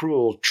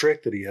cruel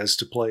trick that he has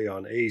to play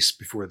on Ace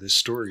before this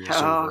story is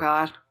over. Oh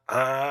God.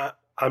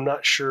 I'm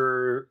not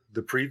sure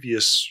the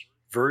previous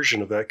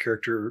version of that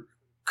character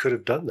could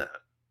have done that.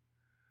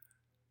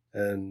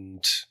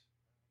 And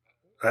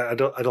I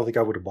don't think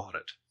I would have bought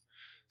it.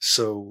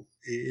 So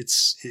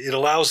it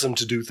allows them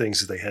to do things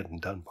that they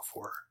hadn't done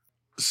before.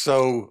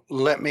 So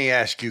let me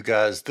ask you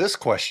guys this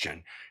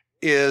question.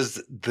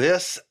 Is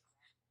this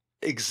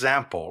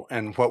example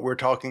and what we're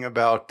talking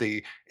about,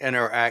 the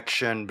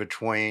interaction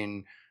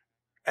between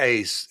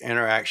Ace,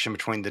 interaction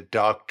between the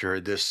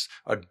Doctor, this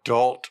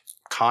adult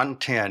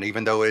content,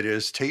 even though it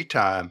is tea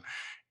time,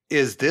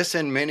 is this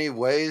in many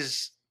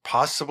ways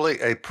possibly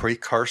a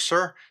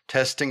precursor,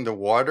 testing the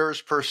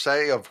waters per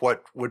se of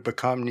what would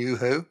become New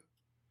Who?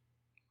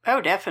 Oh,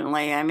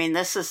 definitely. I mean,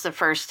 this is the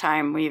first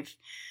time we've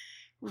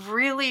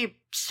really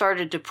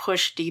started to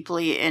push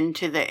deeply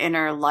into the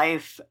inner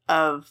life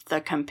of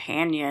the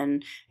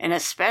companion, and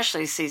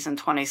especially season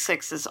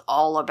 26 is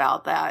all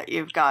about that.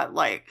 You've got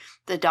like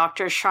the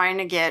Doctor trying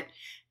to get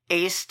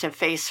Ace to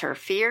face her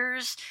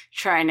fears,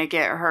 trying to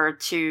get her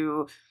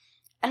to,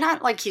 and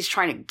not like he's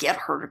trying to get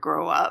her to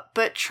grow up,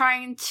 but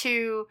trying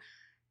to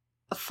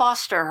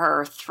foster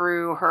her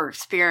through her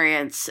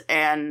experience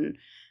and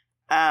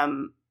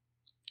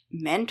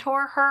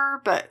mentor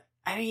her. But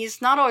I mean,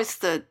 he's not always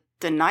the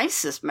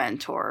nicest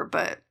mentor,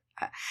 but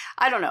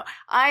I don't know.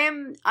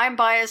 I'm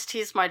biased.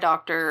 He's my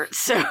Doctor,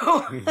 so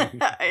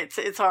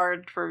it's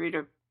hard for me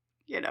to,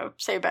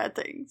 say bad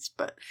things.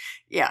 But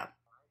yeah.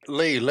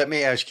 Lee, let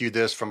me ask you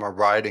this from a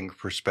writing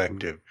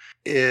perspective.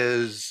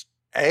 Is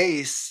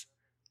Ace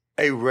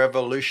a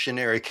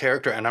revolutionary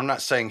character? And I'm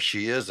not saying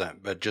she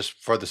isn't, but just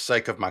for the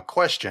sake of my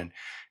question,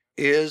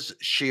 is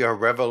she a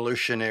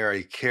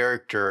revolutionary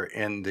character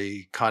in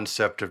the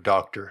concept of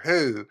Doctor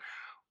Who,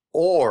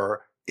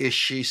 or is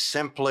she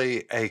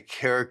simply a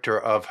character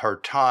of her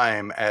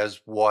time, as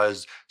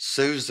was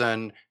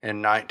Susan in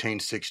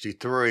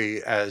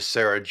 1963, as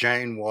Sarah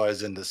Jane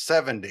was in the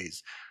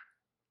 70s?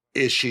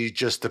 Is she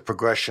just the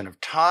progression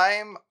of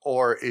time,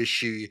 or is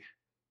she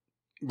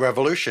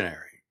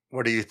revolutionary?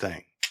 What do you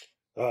think?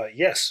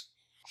 Yes.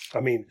 I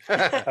mean,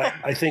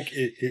 I think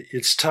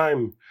it's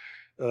time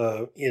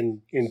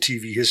in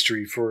TV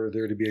history for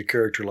there to be a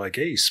character like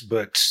Ace,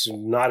 but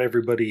not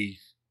everybody...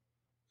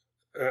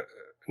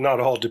 not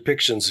all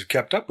depictions have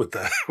kept up with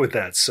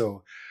that.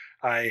 So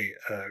I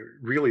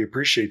really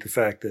appreciate the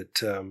fact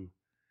that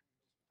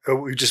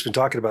we've just been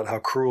talking about how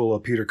cruel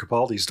Peter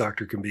Capaldi's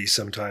Doctor can be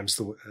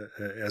sometimes,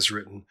 as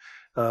written.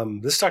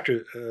 This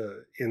Doctor,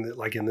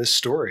 in this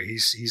story,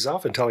 he's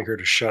often telling her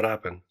to shut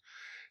up and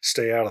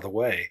stay out of the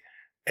way,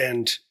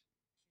 and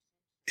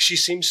she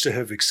seems to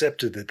have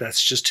accepted that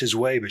that's just his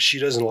way, but she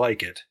doesn't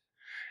like it.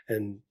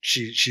 And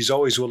she's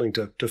always willing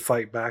to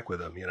fight back with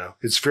him,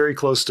 It's very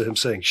close to him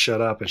saying, shut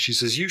up. And she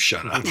says, you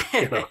shut up,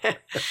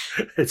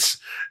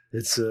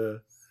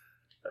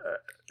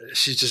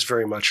 she's just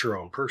very much her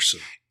own person.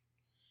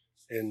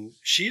 And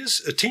she is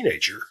a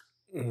teenager.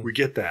 Mm-hmm. We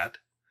get that.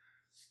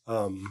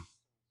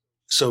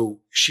 So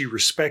she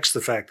respects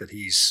the fact that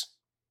he's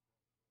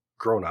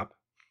grown up.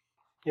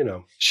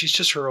 She's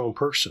just her own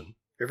person.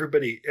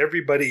 Everybody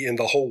in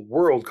the whole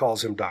world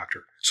calls him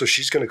Doctor. So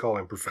she's going to call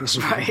him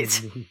Professor.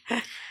 Right.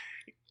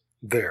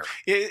 There.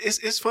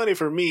 It's funny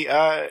for me.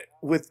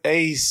 With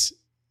Ace,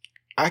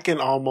 I can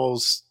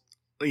almost,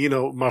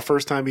 my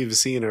first time even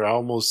seeing her, I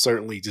almost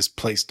certainly just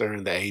placed her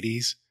in the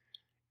 80s.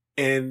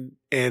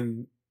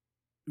 And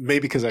maybe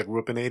because I grew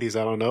up in the 80s,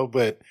 I don't know.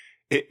 But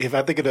if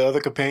I think of the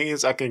other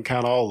companions, I can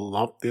kind of all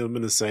lump them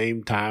in the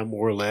same time,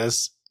 more or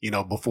less,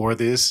 before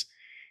this.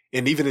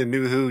 And even in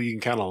New Who, you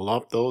can kind of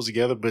lump those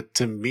together. But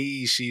to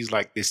me, she's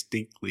like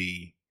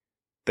distinctly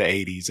the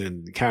 80s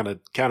and kind of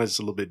just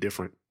a little bit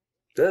different.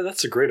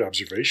 That's a great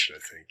observation, I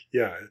think.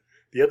 Yeah.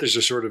 The others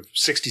are sort of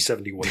 60,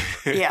 71.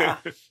 Yeah.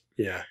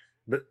 Yeah.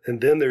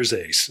 And then there's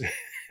Ace.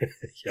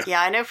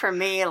 Yeah, I know for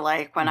me,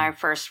 like when I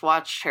first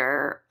watched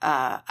her,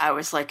 I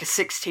was like a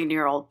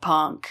 16-year-old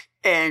punk.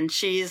 And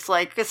she's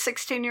like a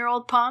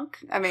 16-year-old punk.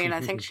 I mean,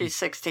 I think she's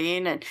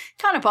 16 and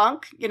kind of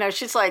punk.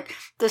 She's like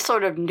the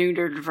sort of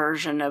neutered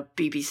version of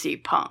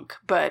BBC punk.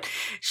 But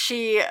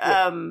she,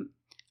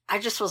 I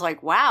just was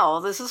like, wow,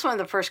 this is one of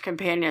the first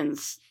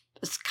companions.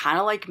 It's kind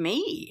of like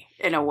me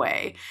in a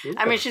way. Okay.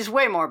 I mean, she's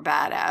way more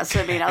badass.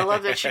 I mean, I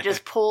love that she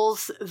just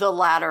pulls the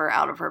ladder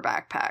out of her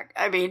backpack.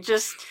 I mean,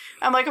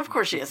 I'm like, of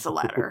course she has the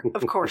ladder.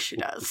 Of course she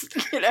does.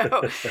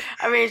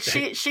 I mean,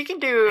 she can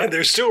do. And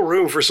there's still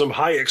room for some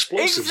high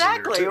explosives.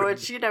 Exactly. In there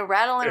too. Which,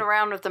 rattling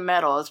around with the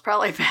metal is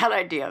probably a bad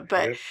idea.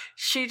 But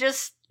she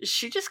just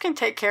can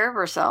take care of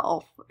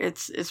herself.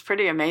 It's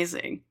pretty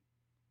amazing.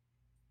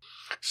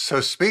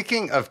 So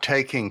speaking of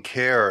taking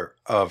care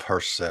of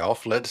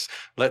herself,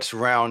 let's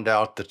round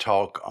out the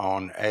talk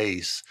on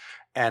Ace.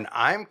 And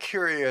I'm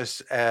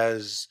curious,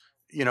 as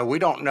we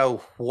don't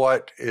know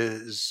what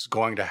is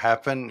going to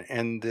happen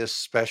in this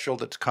special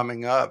that's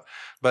coming up.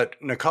 But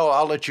Nicole,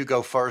 I'll let you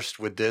go first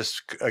with this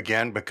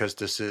again, because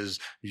this is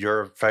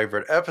your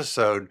favorite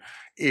episode.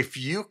 If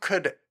you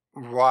could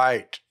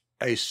write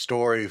a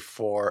story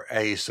for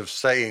Ace of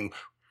saying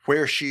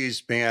where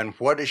she's been,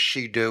 what is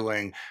she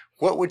doing,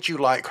 what would you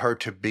like her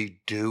to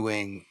be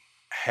doing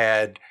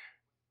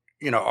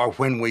or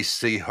when we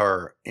see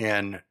her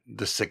in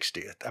the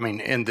 60th? I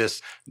mean, in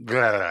this,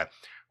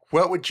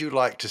 what would you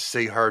like to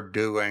see her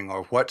doing,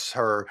 or what's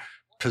her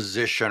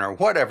position or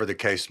whatever the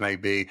case may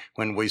be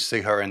when we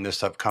see her in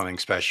this upcoming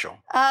special?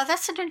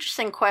 That's an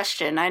interesting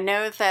question. I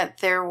know that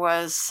there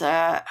was,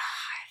 I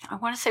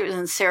want to say it was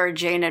in Sarah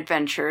Jane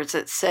Adventures,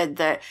 it said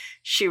that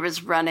she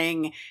was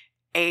running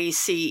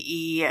ACE,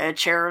 a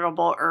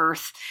Charitable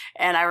Earth.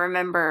 And I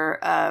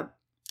remember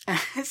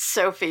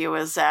Sophie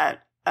was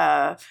at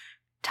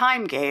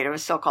Timegate. It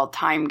was still called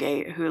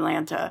Timegate,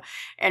 Hulanta.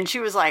 And she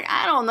was like,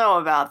 I don't know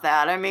about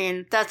that. I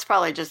mean, that's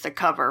probably just a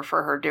cover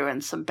for her doing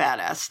some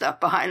badass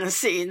stuff behind the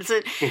scenes.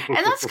 And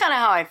that's kind of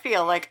how I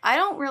feel. Like, I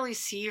don't really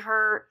see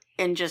her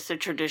in just a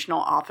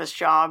traditional office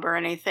job or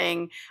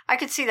anything. I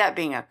could see that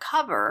being a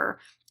cover.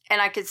 And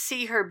I could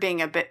see her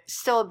being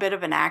still a bit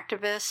of an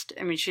activist.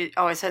 I mean, she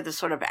always had this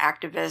sort of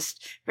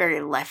activist,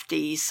 very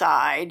lefty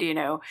side,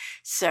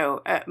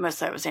 So most of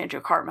that was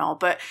Andrew Cartmel,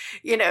 but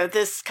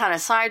this kind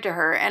of side to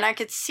her, and I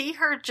could see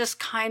her just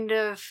kind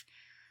of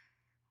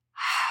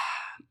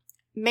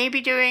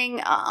maybe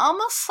doing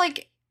almost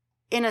like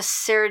in a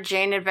Sarah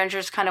Jane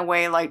Adventures kind of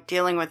way, like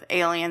dealing with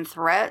alien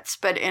threats,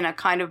 but in a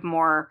kind of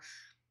more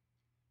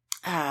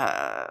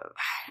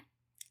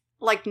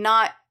like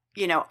not.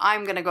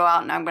 I'm going to go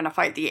out and I'm going to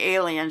fight the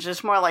aliens.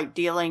 Just more like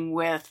dealing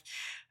with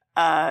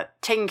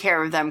taking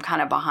care of them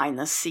kind of behind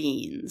the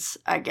scenes,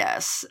 I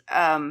guess.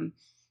 I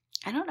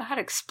don't know how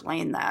to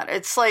explain that.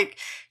 It's like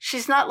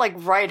she's not like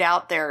right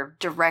out there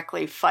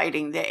directly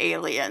fighting the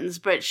aliens,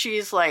 but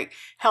she's like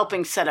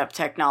helping set up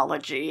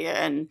technology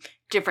and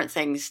different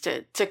things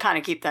to kind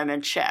of keep them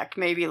in check.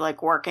 Maybe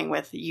like working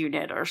with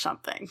UNIT or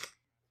something.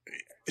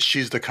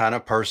 She's the kind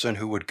of person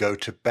who would go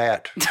to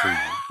bat for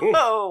you.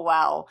 Oh,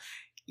 wow.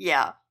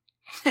 Yeah.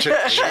 Yeah.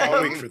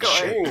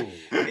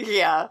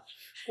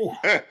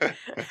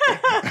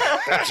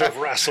 Bat of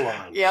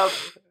Rassilon. Yep.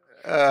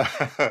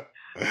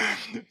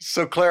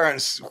 So,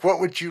 Clarence,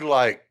 what would you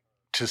like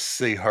to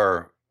see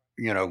her?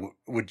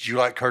 Would you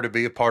like her to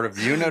be a part of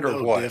UNIT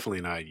or what?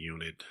 Definitely not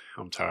UNIT.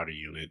 I'm tired of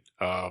UNIT.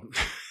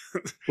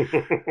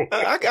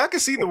 I can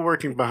see the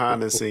working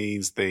behind the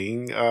scenes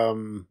thing.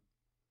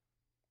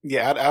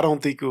 Yeah, I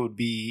don't think it would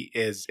be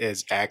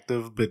as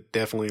active, but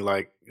definitely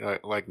like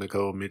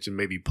Nicole mentioned,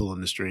 maybe pulling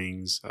the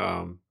strings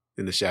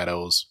in the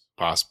shadows,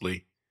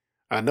 possibly.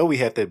 I know we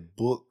had that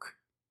book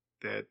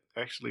that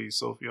actually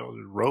Sophie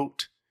Aldred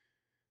wrote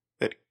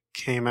that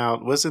came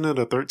out. Wasn't it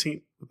the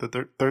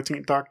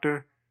 13th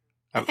Doctor?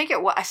 I think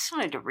it was. I still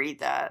need to read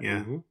that.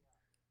 Yeah. Mm-hmm.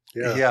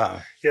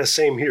 Yeah.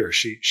 Same here.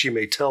 She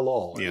may tell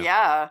all.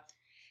 Yeah.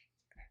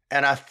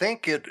 And I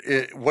think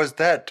it was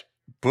that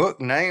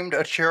book named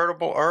A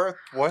Charitable Earth,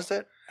 was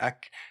it?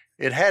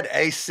 It had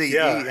ACE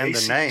in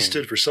the name.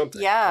 Stood for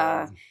something.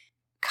 Yeah.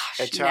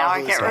 Gosh, now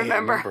I can't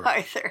remember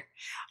either.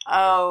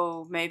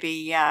 Oh, maybe,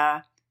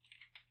 yeah.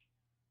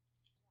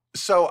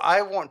 So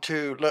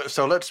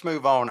let's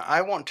move on.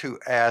 I want to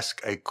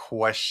ask a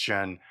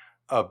question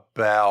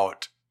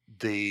about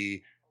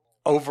the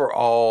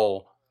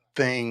overall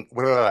thing.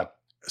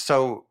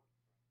 So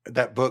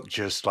that book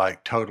just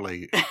like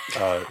totally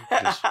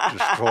just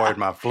destroyed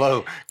my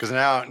flow because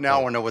now I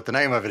want to know what the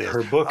name of it is.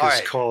 Her book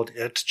is called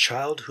At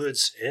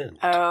Childhood's End.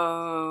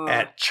 Oh.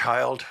 At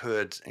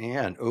Childhood's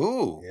End.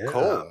 Ooh, yeah.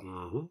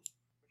 Cool.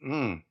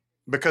 Mm-hmm.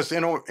 Because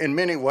in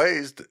many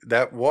ways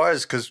that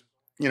was because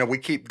we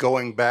keep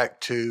going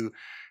back to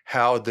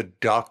how the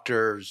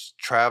Doctor's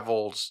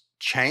travels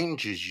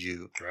changes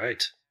you.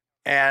 Right.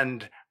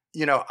 And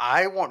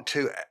I want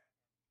to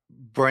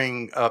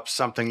bring up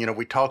something,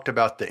 we talked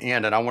about the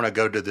end, and I want to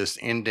go to this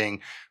ending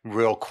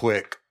real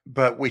quick,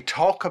 but we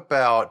talk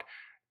about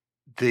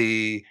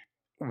the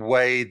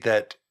way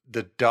that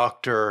the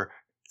Doctor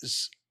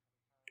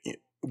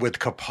with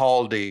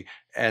Capaldi,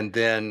 and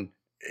then,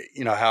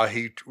 how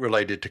he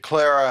related to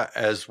Clara,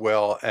 as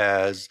well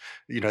as,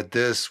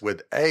 this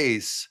with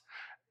Ace.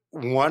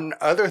 One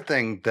other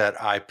thing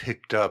that I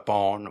picked up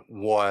on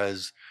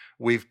was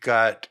we've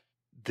got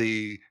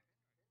the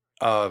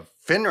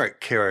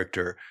Fenric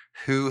character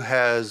who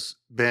has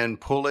been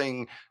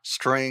pulling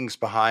strings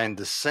behind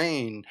the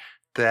scene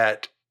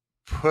that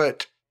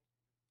put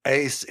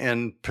Ace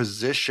in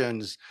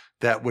positions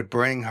that would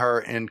bring her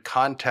in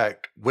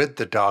contact with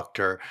the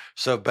Doctor.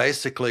 So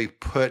basically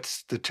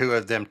puts the two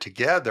of them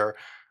together,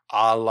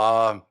 a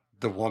la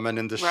the woman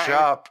in the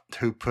shop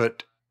who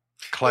put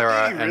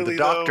Clara and the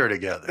Doctor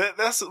together.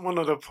 That's one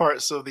of the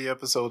parts of the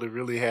episode that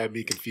really had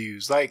me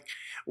confused. Like,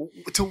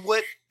 to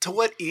what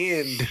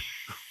end?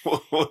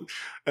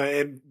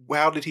 And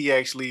how did he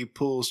actually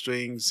pull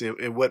strings,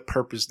 and what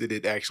purpose did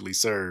it actually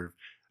serve?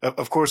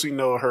 Of course, we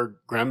know her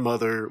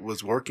grandmother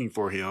was working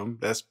for him.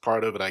 That's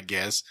part of it, I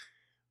guess.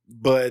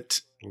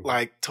 But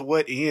like, to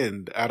what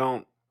end?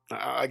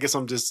 I guess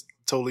I'm just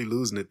totally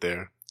losing it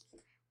there.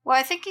 Well,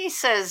 I think he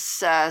says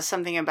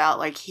something about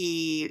like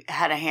he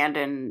had a hand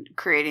in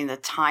creating the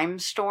time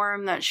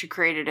storm that she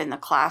created in the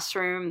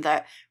classroom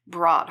that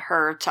brought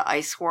her to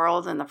Ice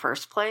World in the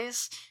first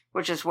place,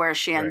 which is where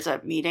she ends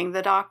up meeting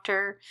the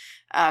Doctor.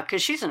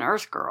 Because she's an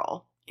Earth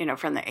girl,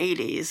 from the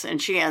 80s,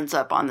 and she ends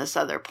up on this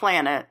other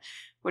planet,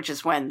 which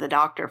is when the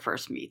Doctor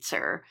first meets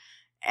her.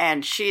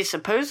 And she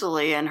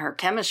supposedly in her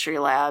chemistry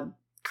lab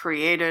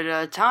created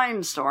a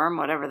time storm,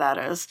 whatever that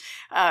is.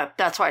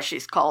 That's why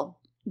she's called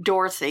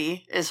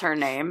Dorothy, is her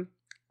name.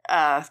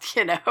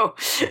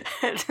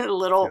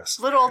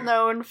 Little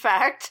known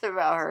fact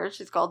about her.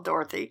 She's called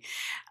Dorothy.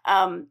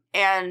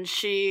 And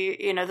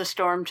she, the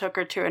storm took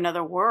her to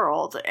another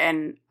world.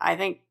 And I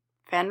think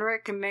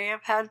Fenric may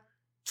have had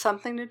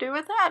something to do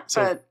with that.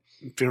 So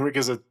but Fenric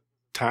is a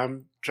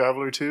time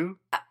traveler too?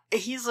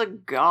 He's a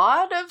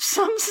god of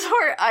some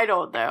sort. I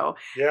don't know.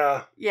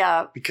 Yeah.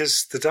 Yeah.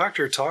 Because the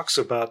Doctor talks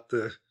about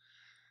the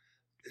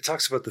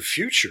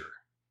future.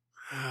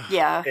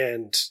 Yeah.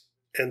 And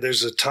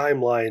there's a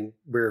timeline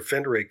where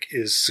Fenric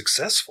is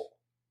successful.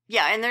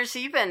 Yeah, and there's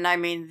even,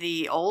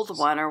 the old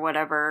one or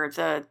whatever,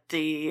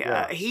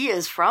 he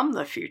is from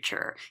the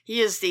future.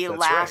 He is the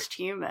last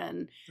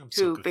human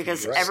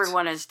because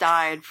everyone has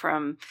died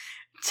from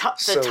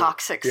the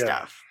toxic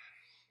stuff.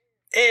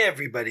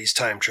 Everybody's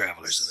time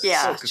travelers in this.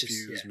 Yeah. I'm so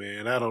confused,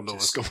 man. I don't know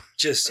what's going on.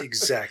 Just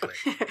exactly.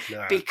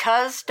 No.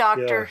 Because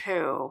Doctor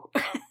Who.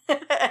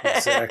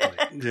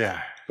 Exactly.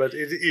 Yeah. But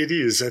it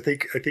is. I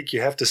think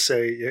you have to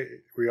say,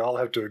 we all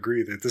have to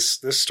agree that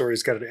this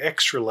story's got an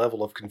extra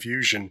level of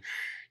confusion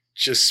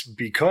just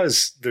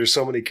because there's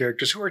so many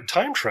characters who are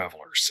time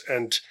travelers.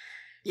 And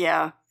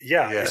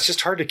it's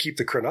just hard to keep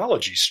the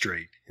chronology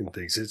straight in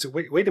things. It's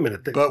wait a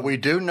minute. But we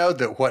do know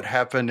that what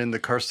happened in the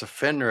Curse of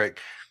Fenric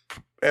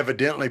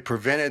evidently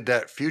prevented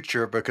that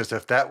future, because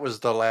if that was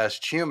the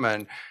last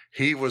human,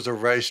 he was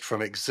erased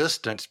from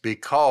existence,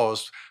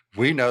 because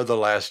we know the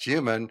last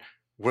human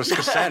was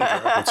Cassandra.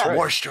 That's right.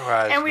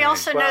 Moisturized. And we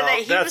also know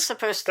that he was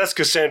supposed to... That's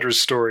Cassandra's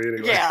story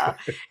anyway. Yeah.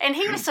 And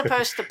he was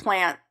supposed to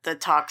plant the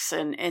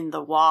toxin in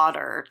the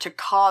water to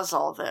cause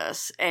all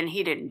this, and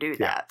he didn't do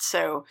that.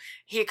 So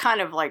he kind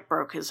of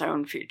broke his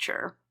own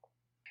future.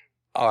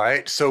 All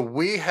right. So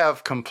we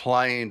have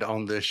complained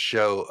on this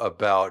show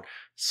about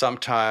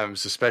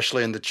sometimes,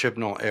 especially in the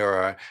Chibnall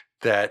era,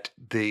 that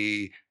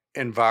the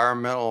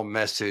environmental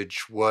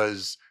message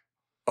was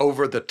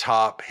over the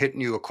top,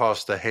 hitting you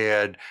across the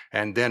head,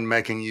 and then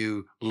making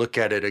you look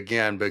at it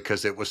again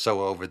because it was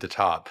so over the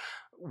top.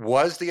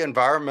 Was the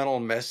environmental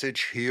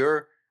message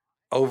here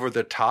over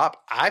the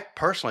top? I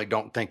personally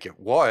don't think it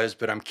was,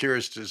 but I'm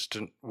curious as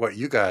to what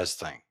you guys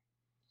think.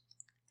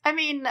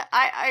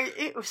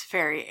 It was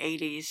very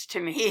 80s to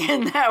me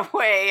in that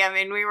way.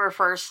 We were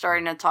first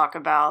starting to talk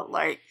about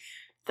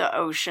the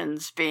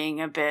oceans being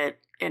a bit,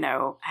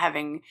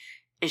 having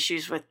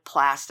issues with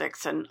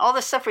plastics and all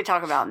the stuff we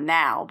talk about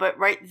now. But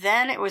right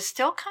then it was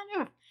still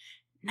kind of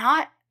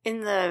not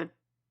in the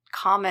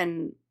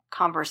common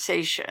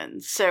conversation.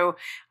 So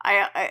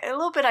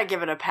I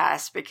give it a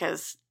pass,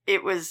 because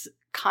it was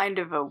kind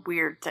of a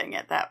weird thing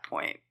at that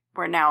point,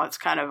 where now it's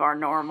kind of our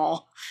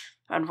normal.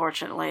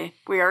 Unfortunately,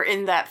 we are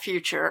in that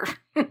future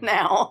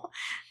now.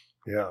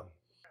 Yeah.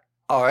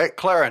 All right,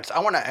 Clarence, I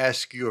want to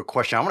ask you a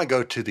question. I want to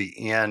go to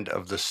the end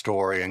of the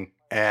story.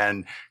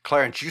 And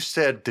Clarence, you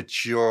said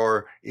that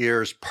your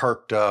ears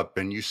perked up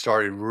and you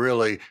started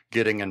really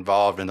getting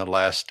involved in the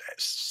last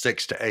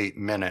 6 to 8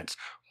 minutes.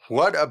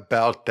 What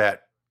about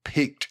that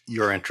piqued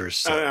your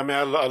interest? I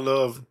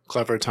love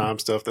clever time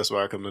stuff. That's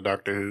why I come to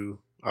Doctor Who.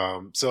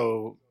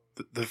 So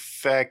the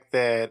fact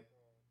that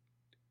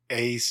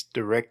Ace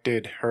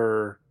directed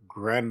her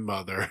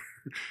grandmother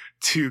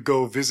to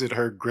go visit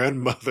her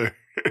grandmother.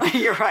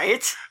 You're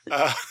right.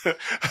 That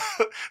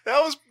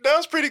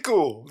was pretty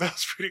cool. That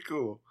was pretty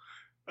cool.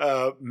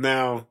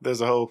 Now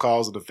there's a whole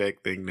cause and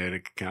effect thing there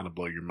that can kind of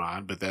blow your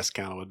mind, but that's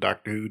kind of what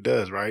Doctor Who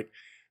does, right?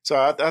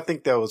 So I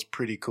think that was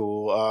pretty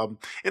cool.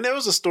 And there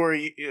was a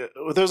story.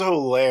 There's a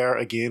whole layer.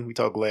 Again, we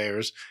talk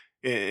layers,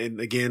 and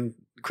again,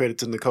 credit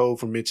to Nicole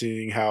for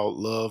mentioning how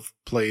love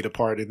played a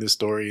part in this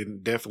story,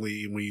 and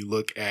definitely when you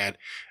look at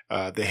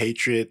the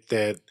hatred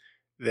that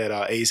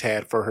Ace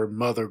had for her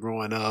mother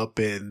growing up,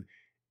 and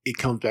it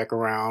comes back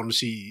around.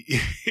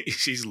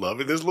 She's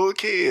loving this little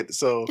kid.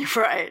 So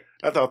right.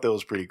 I thought that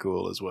was pretty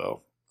cool as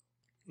well.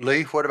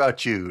 Lee, what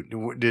about you?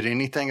 Did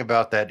anything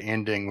about that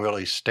ending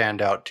really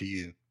stand out to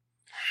you?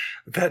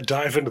 That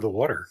dive into the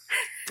water.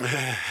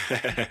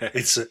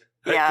 It's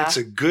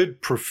a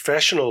good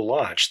professional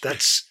launch.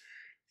 It's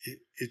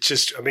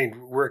just,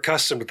 we're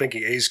accustomed to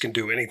thinking Ace can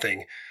do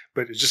anything,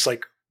 but it's just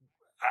like,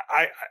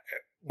 I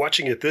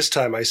watching it this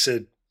time, I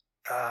said,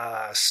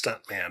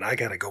 stuntman, I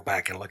got to go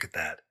back and look at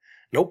that.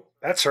 Nope,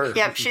 that's her.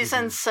 Yep, she's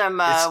in some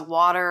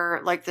water,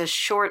 like the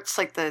shorts,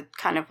 like the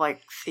kind of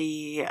like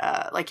the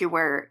like you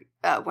wear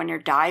when you're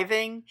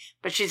diving,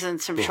 but she's in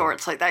some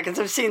shorts like that, because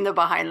I've seen the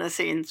behind the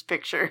scenes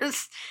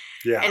pictures.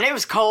 Yeah, and it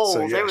was cold.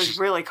 So, it was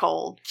really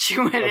cold. She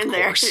went in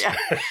there. Yeah,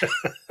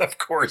 of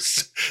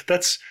course.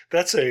 That's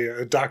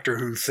a Doctor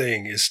Who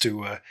thing, is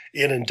to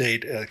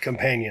inundate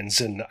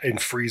companions in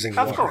freezing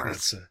water. Of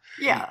course.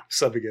 That's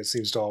something that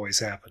seems to always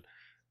happen.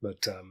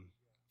 But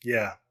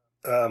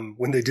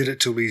when they did it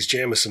to Louise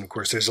Jamison, of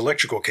course, there's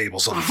electrical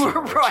cables on the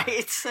floor.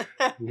 Right.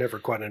 Never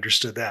quite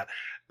understood that.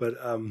 But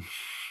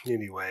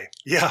anyway,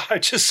 I'm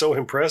just so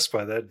impressed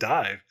by that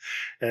dive.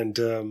 And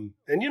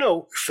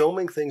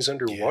filming things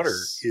underwater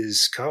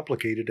is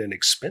complicated and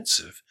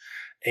expensive.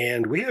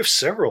 And we have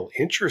several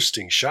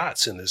interesting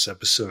shots in this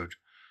episode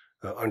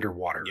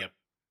underwater. Yep.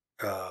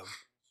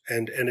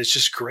 And it's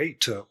just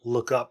great to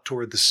look up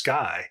toward the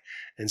sky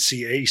and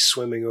see Ace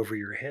swimming over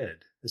your head.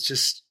 It's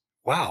just,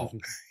 wow.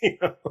 You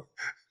know?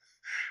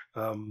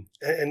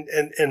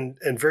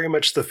 And very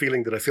much the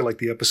feeling that I feel like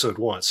the episode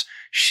wants.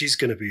 She's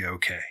going to be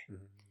okay.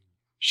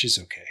 She's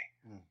okay.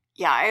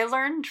 Yeah, I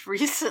learned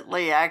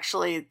recently,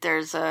 actually,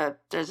 there's a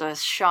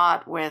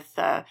shot with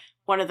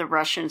one of the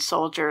Russian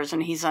soldiers,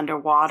 and he's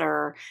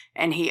underwater,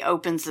 and he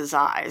opens his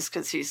eyes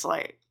because he's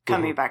like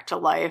coming back to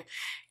life.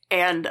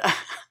 And I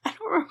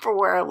don't remember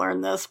where I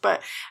learned this,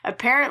 but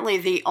apparently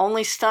the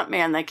only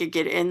stuntman that could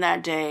get in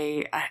that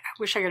day, I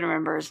wish I could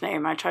remember his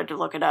name. I tried to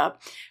look it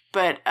up,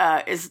 but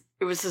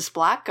it was this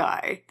black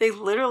guy. They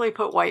literally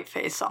put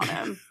whiteface on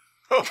him.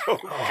 Oh, God.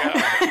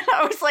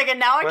 I was like, and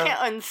now I can't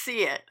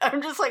unsee it.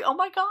 I'm just like, oh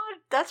my God,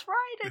 that's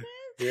right, it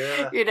is.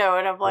 Yeah. You know,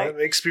 and I'm like, that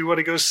makes me want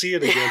to go see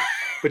it again.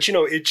 But you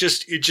know, it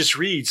just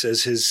reads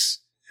as his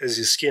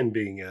skin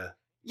being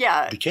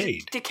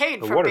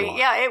decayed from being,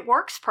 it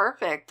works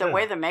perfect the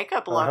way the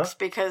makeup looks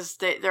because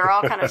they're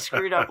all kind of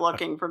screwed up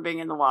looking from being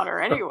in the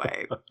water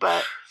anyway.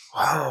 But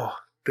wow,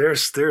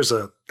 there's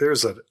a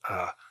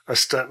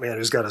stuntman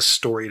who's got a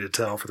story to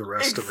tell for the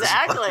rest of his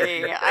life.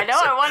 Exactly. I know.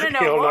 I want to know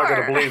more. You're not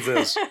going to believe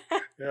this.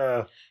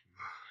 Yeah.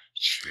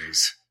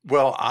 Jeez.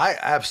 Well, I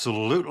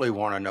absolutely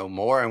want to know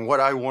more. And what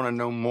I want to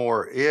know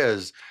more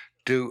is,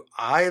 do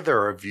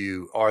either of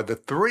you, or the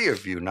three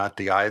of you, not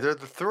the either,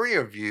 the three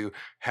of you,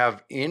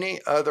 have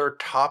any other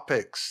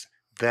topics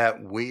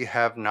that we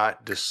have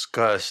not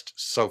discussed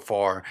so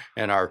far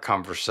in our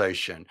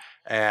conversation?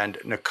 And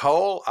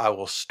Nicole, I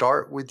will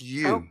start with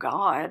you. Oh,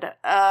 God.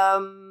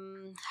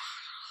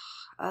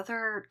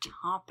 Other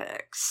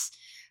topics.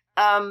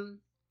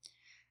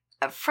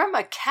 From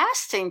a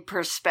casting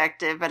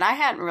perspective, and I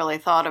hadn't really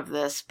thought of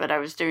this, but I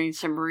was doing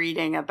some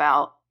reading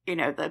about, you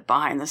know, the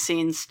behind the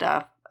scenes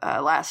stuff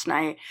last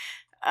night.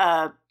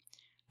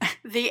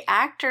 The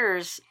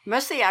actors,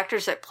 most of the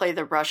actors that play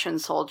the Russian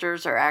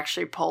soldiers are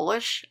actually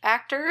Polish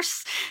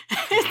actors.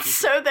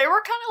 So they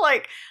were kind of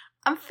like,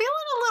 I'm feeling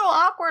a little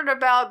awkward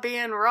about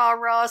being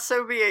rah-rah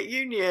Soviet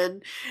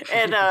Union.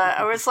 And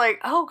I was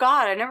like, oh,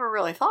 God, I never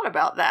really thought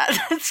about that.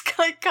 It's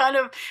kind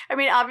of, I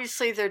mean,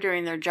 obviously they're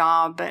doing their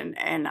job. And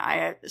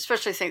I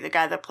especially think the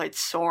guy that played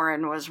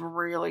Soren was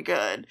really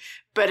good.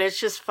 But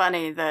it's just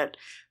funny that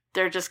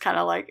they're just kind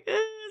of like,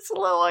 it's a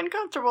little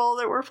uncomfortable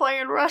that we're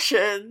playing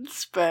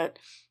Russians. But,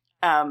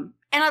 and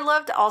I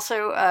loved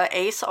also,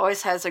 Ace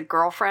always has a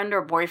girlfriend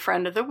or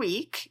boyfriend of the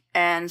week.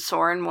 And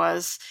Soren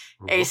was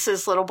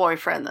Ace's little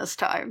boyfriend this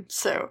time.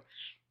 So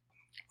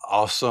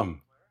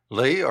awesome.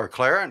 Lee or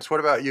Clarence,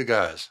 what about you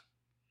guys?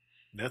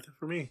 Nothing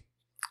for me.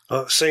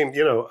 Same.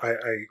 You know,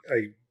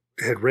 I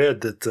had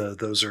read that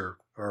those are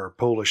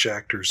Polish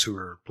actors who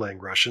are playing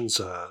Russians,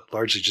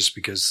 largely just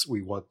because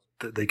we want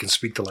that they can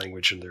speak the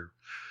language and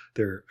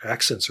their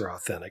accents are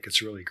authentic.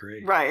 It's really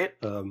great. Right.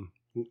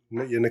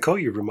 Nicole,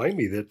 you remind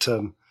me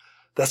that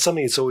that's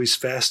something that's always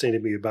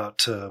fascinated me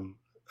about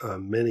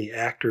many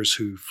actors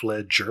who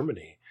fled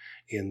Germany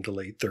in the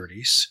late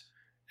 30s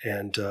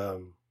and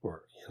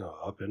or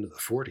up into the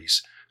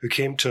 40s, who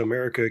came to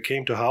America,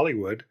 came to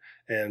Hollywood,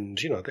 and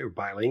they were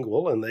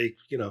bilingual, and they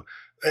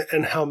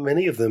and how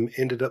many of them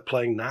ended up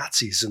playing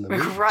Nazis in the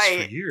movies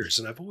for years.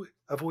 And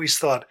I've always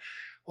thought,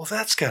 well,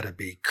 that's got to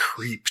be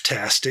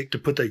creep-tastic to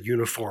put that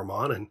uniform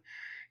on and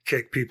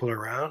kick people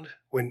around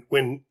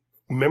when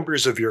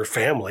members of your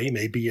family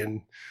may be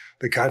in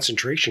the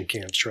concentration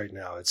camps right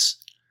now. It's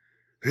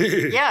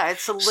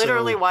it's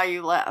literally why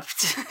you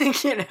left.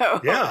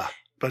 Yeah,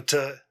 but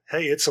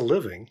hey, it's a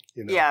living.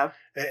 Yeah,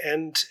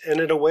 and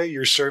in a way,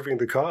 you're serving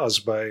the cause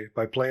by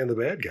playing the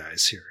bad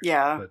guys here.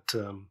 Yeah, but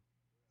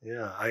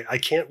I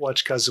can't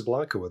watch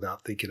Casablanca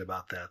without thinking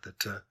about that.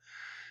 That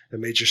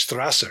Major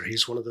Strasser,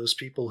 he's one of those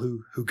people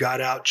who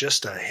got out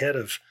just ahead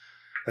of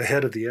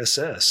the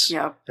SS.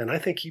 Yeah, and I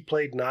think he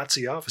played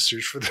Nazi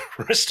officers for the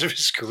rest of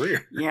his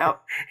career. Yeah,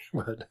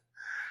 but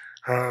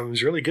it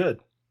was really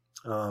good.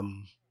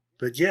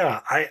 But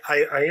yeah, I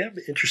am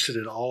interested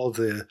in all of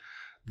the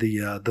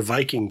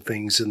Viking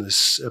things in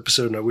this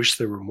episode, and I wish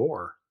there were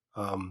more.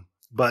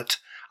 But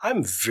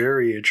I'm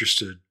very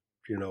interested,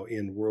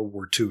 in World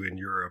War II in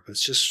Europe.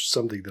 It's just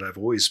something that I've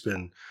always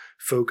been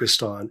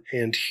focused on.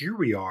 And here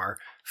we are,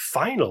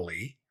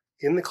 finally,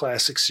 in the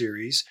classic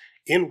series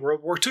in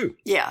World War II.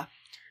 Yeah.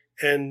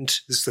 And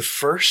this is the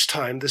first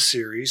time the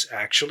series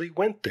actually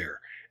went there.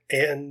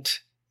 And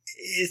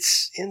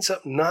it ends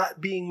up not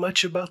being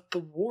much about the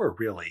war,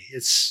 really.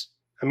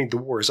 The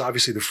war is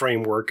obviously the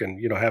framework,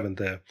 and having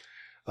the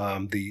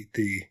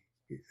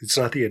it's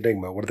not the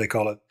Enigma. What do they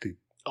call it? The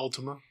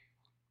Ultima.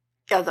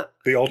 Yeah,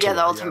 the Ultima. Yeah,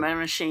 the Ultima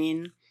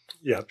machine.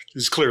 Yeah,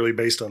 it's clearly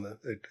based on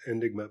the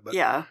Enigma. But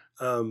yeah.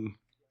 And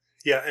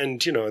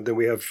then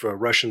we have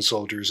Russian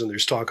soldiers, and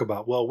there's talk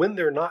about, well, when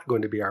they're not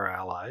going to be our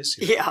allies.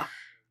 Yeah.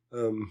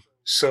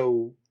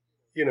 So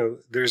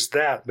there's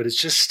that, but it's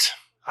just,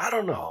 I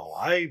don't know.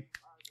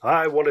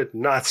 I wanted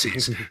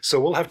Nazis, so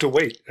we'll have to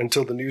wait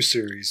until the new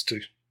series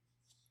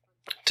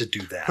to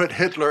do that. Put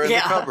Hitler in the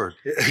cupboard.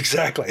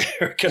 Exactly.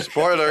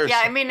 Spoilers.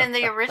 Yeah, I mean, in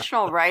the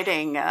original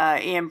writing,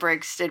 Ian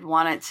Briggs did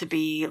want it to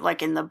be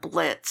like in the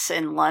Blitz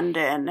in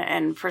London.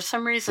 And for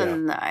some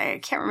reason, I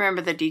can't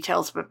remember the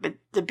details, but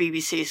the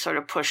BBC sort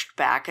of pushed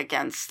back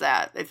against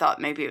that. They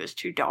thought maybe it was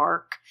too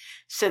dark.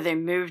 So they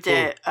moved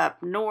it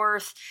up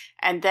north.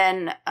 And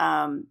then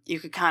you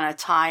could kind of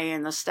tie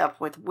in the stuff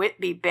with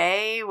Whitby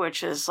Bay,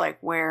 which is like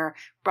where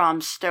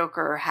Bram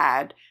Stoker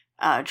had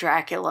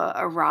Dracula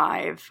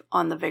arrive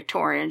on the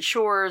Victorian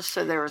shores.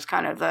 So there was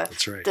kind of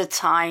the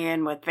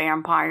tie-in with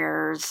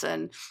vampires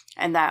and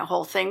that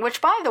whole thing, which,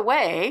 by the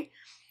way,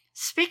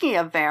 speaking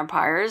of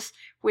vampires,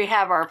 we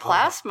have our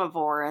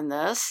Plasmavore in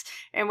this,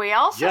 and we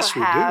also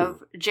have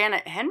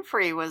Janet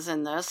Henfrey was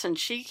in this, and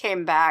she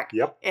came back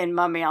in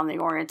Mummy on the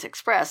Orient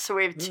Express. So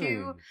we have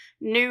two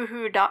new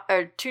Who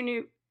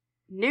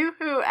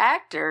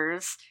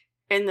actors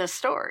in the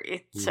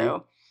story.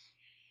 So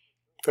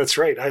that's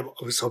right. I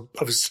was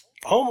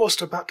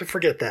almost about to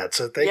forget that.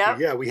 So thank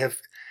you. Yeah, we have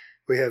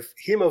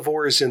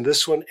Hemivores in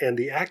this one, and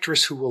the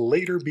actress who will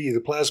later be the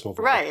Plasmavore.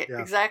 Right,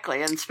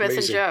 exactly. And Smith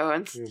and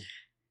Jones.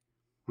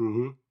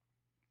 Mm-hmm.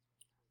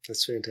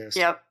 That's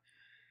fantastic. Yep.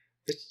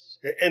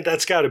 And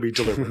that's got to be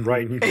deliberate,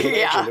 right? You can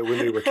imagine that when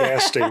they were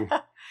casting,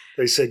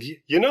 they said,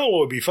 you know what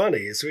would be funny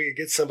is we could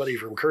get somebody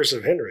from Curse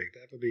of Fenric.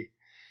 That would be,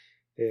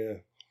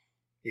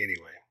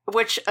 anyway.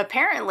 Which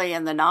apparently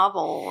in the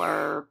novel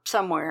or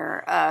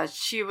somewhere,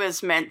 she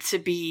was meant to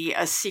be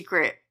a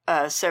secret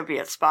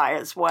Soviet spy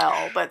as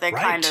well, but they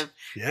kind of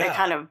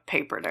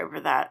papered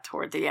over that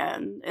toward the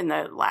end in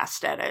the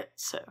last edit.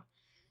 So,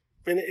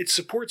 and it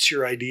supports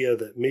your idea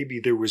that maybe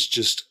there was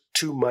just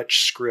too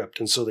much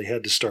script, and so they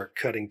had to start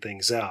cutting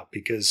things out.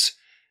 Because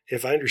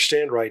if I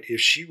understand right,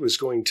 if she was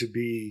going to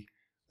be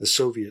a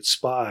Soviet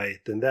spy,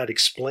 then that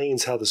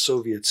explains how the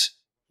Soviets.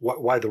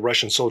 Why the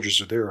Russian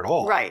soldiers are there at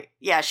all. Right.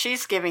 Yeah,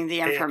 she's giving the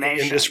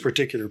information. In this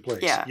particular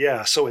place.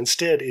 Yeah. So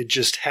instead, it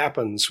just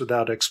happens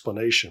without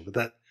explanation.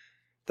 But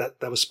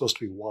that was supposed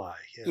to be why.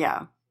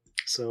 Yeah.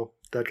 So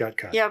that got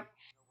cut. Yep.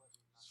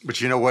 But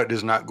you know what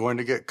is not going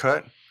to get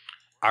cut?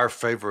 Our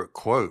favorite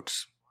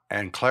quotes.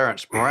 And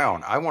Clarence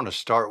Brown, I want to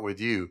start with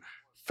you.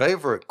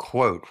 Favorite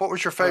quote. What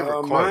was your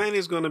favorite quote? Mine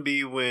is going to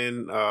be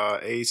when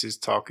Ace is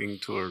talking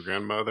to her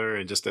grandmother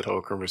and just that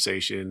whole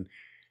conversation.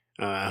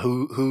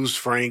 Who's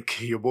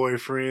Frank, your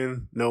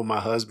boyfriend? No, my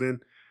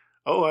husband.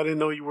 Oh, I didn't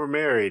know you were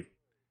married.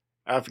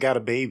 I've got a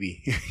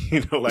baby.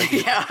 Like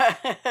yeah.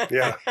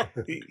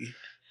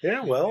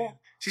 Well,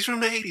 she's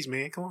from the 80s,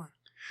 man. Come on.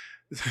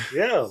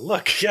 Yeah.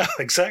 Look. Yeah.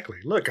 Exactly.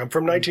 Look, I'm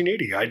from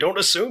 1980. I don't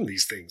assume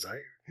these things.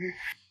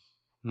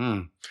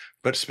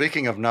 But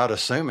speaking of not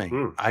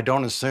assuming, I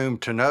don't assume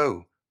to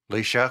know.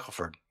 Lee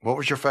Shackleford, what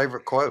was your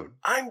favorite quote?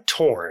 I'm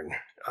torn.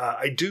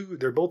 I do.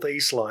 They're both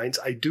Ace lines.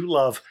 I do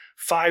love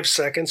 5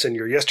 seconds and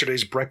your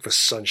yesterday's breakfast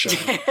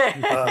sunshine.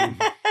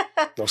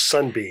 No,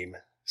 sunbeam.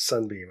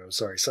 I'm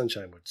sorry.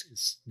 Sunshine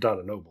is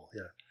Donna Noble.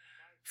 Yeah.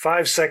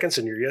 5 seconds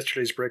and your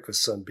yesterday's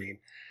breakfast sunbeam.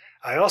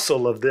 I also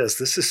love this.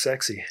 This is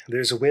sexy.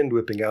 There's a wind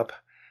whipping up.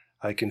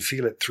 I can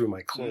feel it through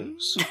my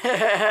clothes.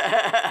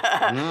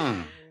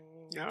 Yeah.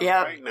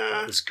 Right now.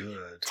 That was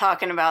good.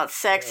 Talking about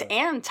sex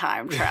and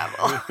time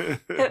travel.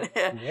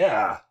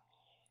 Yeah.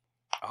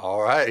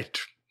 All right.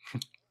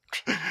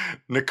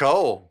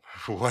 Nicole,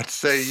 what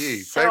say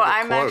ye? So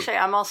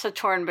I'm also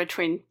torn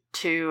between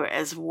two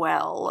as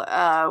well.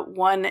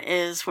 One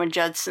is when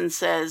Judson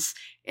says,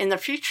 in the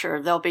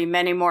future, there'll be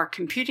many more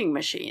computing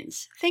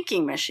machines,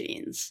 thinking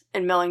machines.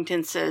 And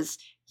Millington says,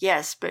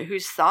 yes, but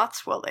whose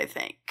thoughts will they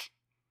think?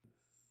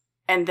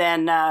 And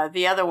then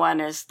the other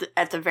one is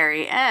at the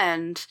very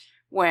end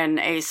when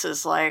Ace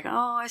is like,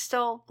 oh, I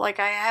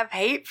have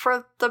hate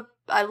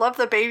I love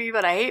the baby,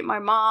 but I hate my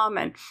mom.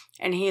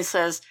 And he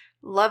says,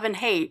 love and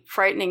hate,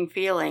 frightening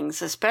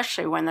feelings,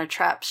 especially when they're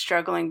trapped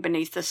struggling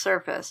beneath the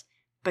surface.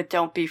 But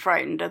don't be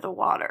frightened of the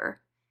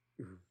water.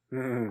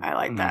 I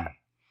like that.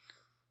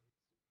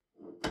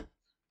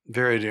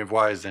 Very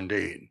wise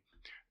indeed.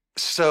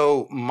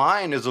 So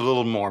mine is a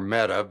little more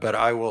meta, but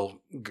I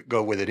will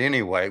go with it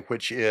anyway,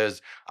 which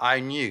is I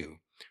knew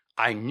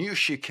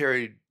she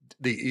carried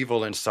the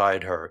evil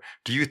inside her.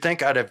 Do you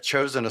think I'd have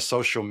chosen a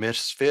social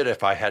misfit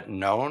if I hadn't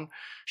known?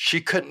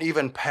 She couldn't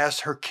even pass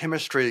her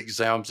chemistry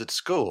exams at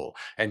school,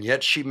 and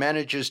yet she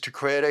manages to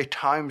create a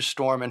time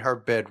storm in her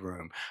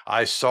bedroom.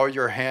 I saw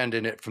your hand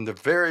in it from the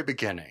very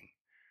beginning.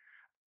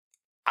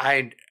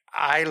 I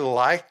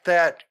like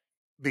that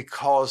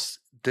because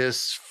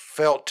this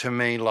felt to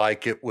me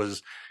like it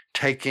was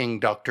taking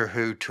Doctor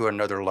Who to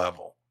another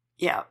level.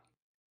 Yeah.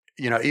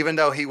 Even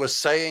though he was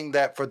saying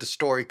that for the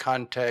story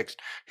context,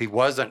 he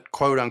wasn't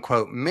quote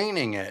unquote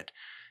meaning it.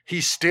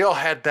 He still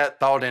had that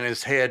thought in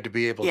his head to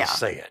be able to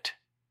say it.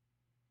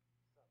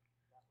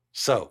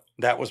 So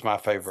that was my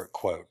favorite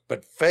quote.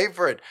 But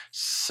favorite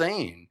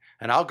scene,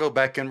 and I'll go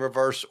back in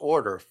reverse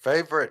order.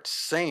 Favorite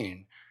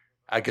scene,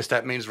 I guess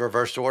that means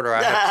reverse order.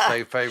 I have to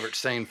say favorite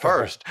scene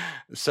first.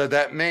 So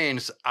that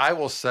means I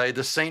will say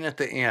the scene at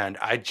the end.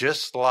 I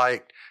just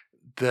liked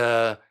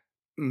the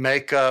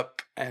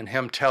makeup and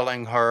him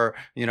telling her,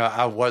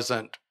 I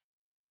wasn't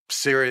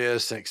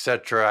serious,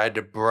 etc. I had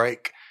to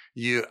break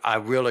you. I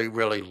really,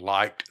 really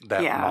liked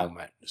that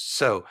moment.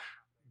 So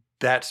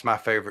that's my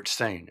favorite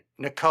scene.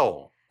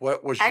 Nicole,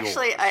 what was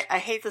Actually, yours? I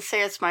hate to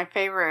say it's my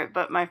favorite,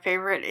 but my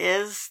favorite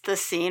is the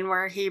scene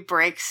where he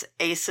breaks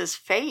Ace's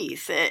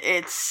faith.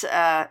 It's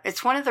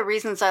one of the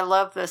reasons I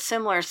love the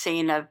similar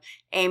scene of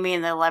Amy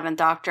and the 11th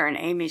Doctor and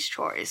Amy's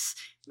Choice.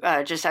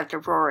 Just after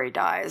Rory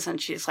dies, and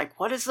she's like,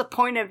 "What is the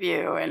point of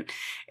you?" And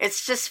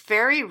it's just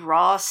very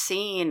raw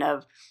scene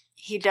of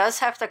he does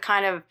have to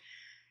kind of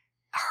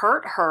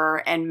hurt her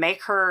and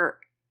make her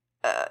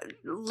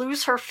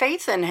lose her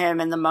faith in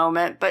him in the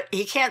moment, but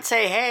he can't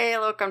say, "Hey,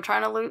 look, I'm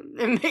trying to lose.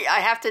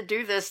 I have to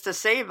do this to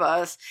save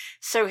us."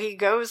 So he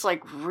goes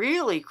like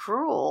really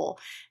cruel,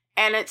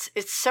 and it's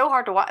so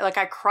hard to watch. Like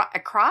I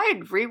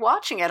cried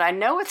rewatching it. I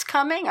know it's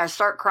coming. I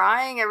start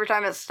crying every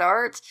time it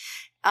starts.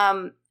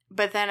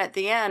 But then at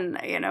the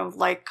end,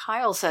 like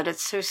Kyle said,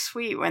 it's so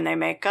sweet when they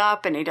make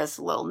up and he does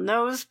a little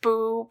nose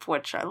boop,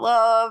 which I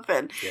love.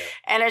 And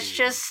it's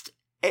just,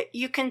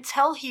 you can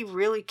tell he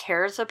really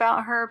cares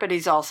about her, but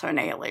he's also an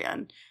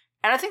alien.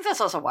 And I think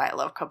that's also why I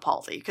love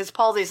Capaldi, because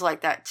Capaldi's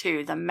like that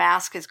too. The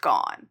mask is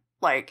gone.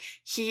 Like,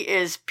 he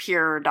is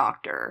pure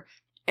Doctor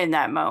in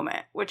that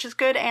moment, which is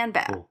good and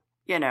bad. Cool.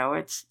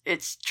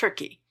 It's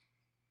tricky.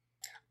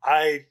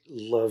 I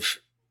love,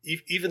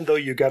 even though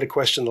you got to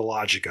question the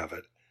logic of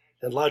it,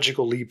 and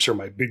logical leaps are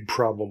my big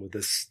problem with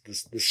this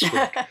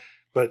script.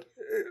 But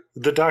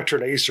the Doctor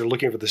and Ace are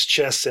looking for this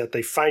chess set.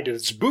 They find it.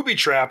 It's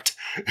booby-trapped.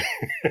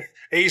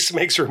 Ace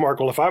makes a remark,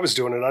 "Well, if I was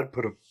doing it, I'd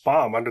put a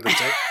bomb under the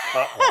table."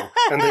 Uh-oh.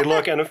 And they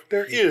look, and if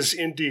there is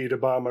indeed a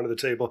bomb under the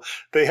table,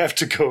 they have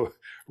to go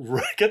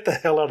get the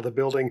hell out of the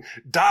building,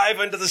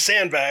 dive into the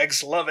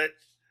sandbags, love it,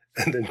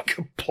 and then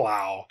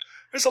kaplow.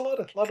 There's a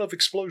lot of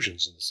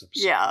explosions in this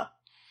episode. Yeah.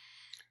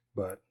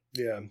 But,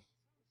 yeah.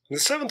 The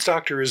 7th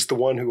Doctor is the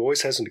one who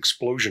always has an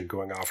explosion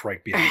going off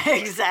right behind him.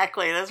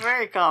 Exactly. That's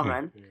very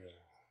common.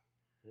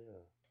 Yeah.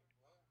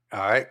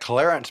 All right.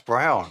 Clarence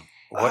Brown,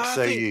 what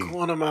say you? I think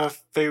one of my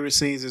favorite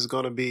scenes is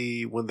going to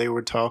be when they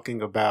were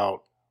talking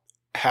about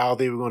how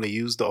they were going to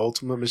use the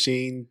Ultima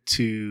machine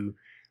to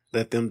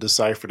let them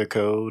decipher the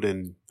code.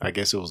 And I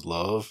guess it was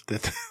love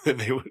that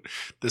they would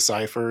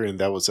decipher, and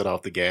that would set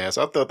off the gas.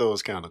 I thought that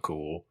was kind of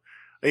cool,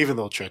 even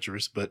though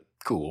treacherous, but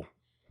cool.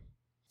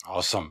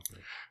 Awesome.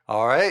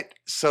 All right.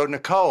 So,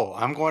 Nicole,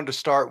 I'm going to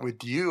start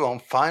with you on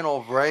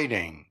final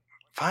rating.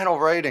 Final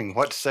rating,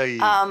 what say you?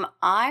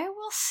 I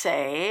will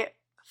say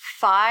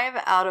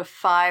 5 out of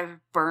 5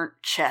 burnt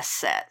chess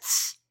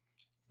sets.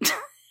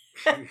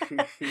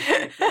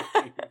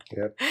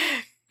 Yep.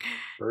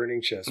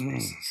 Burning chess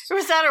pieces. It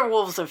was that or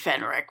Wolves of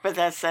Fenric, but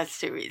that's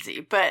too easy.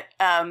 But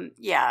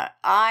yeah,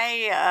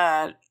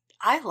 I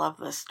love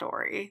this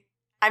story.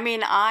 I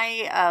mean,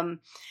 I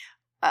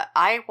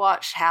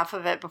watched half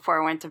of it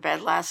before I went to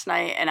bed last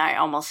night, and I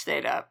almost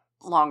stayed up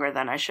longer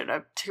than I should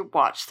have to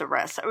watch the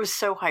rest. I was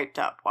so hyped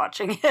up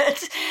watching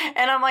it.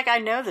 And I'm like, I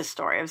know this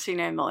story. I've seen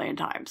it a million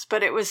times.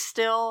 But it was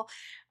still,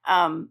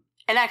 and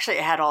actually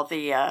it had all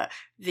the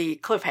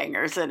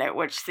cliffhangers in it,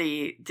 which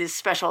the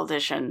special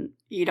edition,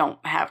 you don't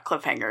have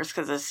cliffhangers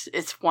because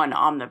it's one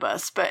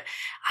omnibus. But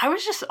I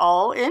was just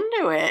all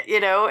into it,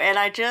 and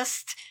I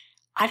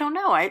don't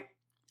know. I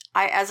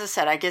as I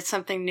said, I get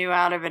something new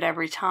out of it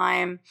every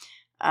time.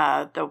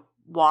 The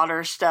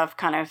water stuff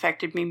kind of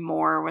affected me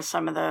more with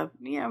some of the,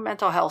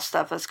 mental health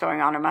stuff that's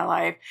going on in my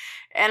life.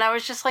 And I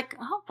was just like,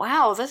 oh,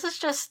 wow,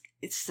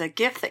 it's the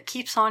gift that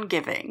keeps on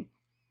giving.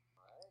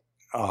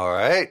 All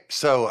right.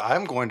 So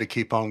I'm going to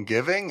keep on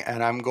giving,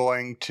 and I'm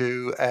going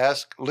to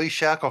ask Lee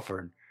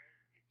Shackleford,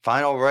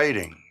 final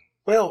rating.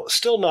 Well,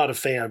 still not a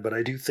fan, but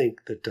I do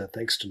think that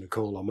thanks to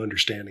Nicole, I'm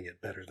understanding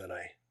it better than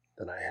I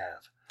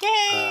have.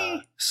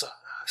 Yay!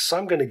 So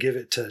I'm going to give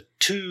it to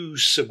 2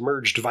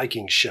 submerged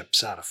Viking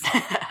ships out of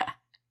 5.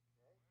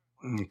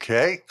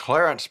 Okay.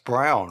 Clarence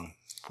Brown,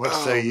 what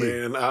say you?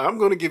 Man, I'm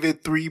going to give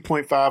it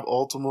 3.5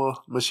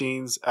 Ultima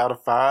machines out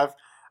of 5.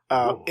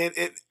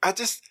 And I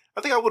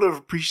think I would have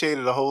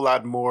appreciated a whole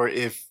lot more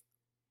if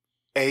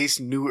Ace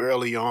knew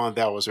early on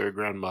that was her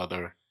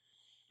grandmother.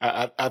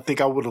 I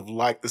think I would have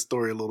liked the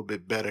story a little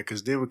bit better,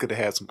 because then we could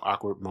have had some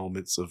awkward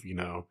moments of,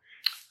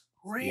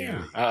 Really?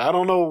 Yeah. I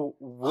don't know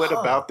what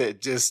about that,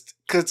 just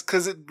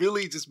because it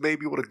really just made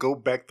me want to go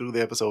back through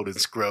the episode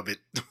and scrub it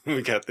when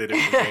we got that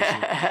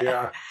information.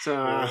 Yeah. So,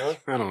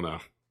 I don't know.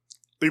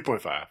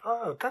 3.5.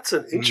 Oh, that's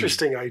an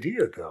interesting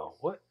idea, though.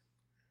 What?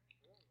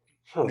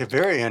 Huh. Yeah,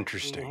 very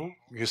interesting.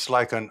 Mm-hmm. It's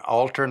like an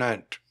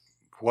alternate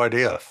what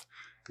if.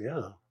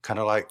 Yeah. Kind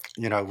of like,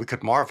 we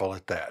could marvel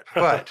at that.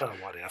 But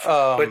what if?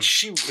 But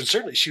she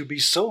would be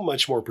so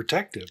much more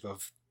protective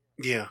of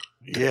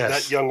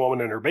that young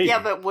woman and her baby.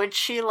 Yeah, but would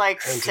she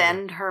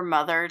send her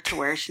mother to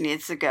where she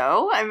needs to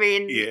go? I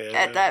mean,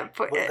 at that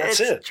point,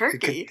 it's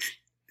tricky.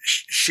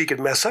 She could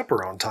mess up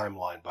her own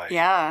timeline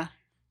by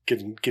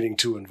getting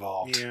too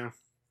involved. Yeah,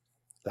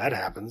 that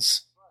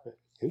happens.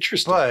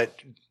 Interesting.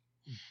 But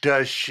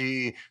does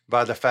she,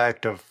 by the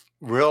fact of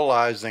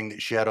realizing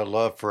that she had a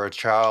love for a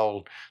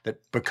child that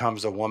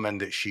becomes a woman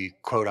that she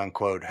quote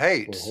unquote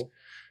hates,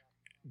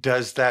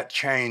 does that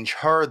change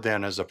her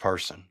then as a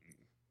person?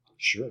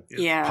 Sure.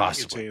 Yeah.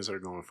 Possibly. It changes her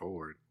going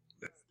forward.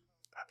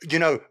 You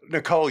know,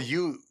 Nicole,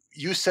 you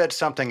said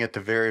something at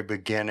the very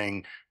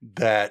beginning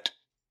that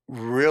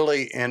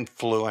really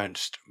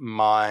influenced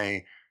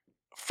my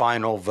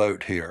final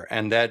vote here.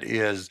 And that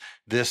is,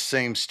 this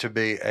seems to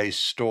be a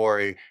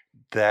story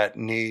that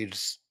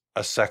needs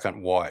a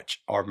second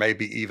watch, or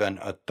maybe even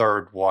a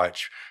third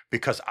watch,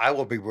 because I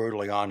will be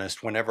brutally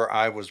honest, whenever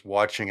I was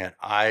watching it,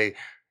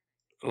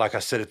 like I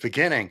said at the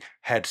beginning,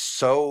 had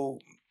so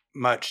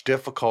much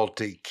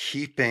difficulty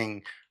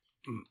keeping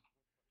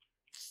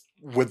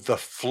with the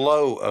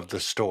flow of the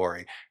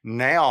story.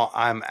 Now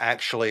I'm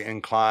actually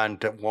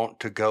inclined to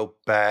want to go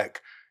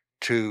back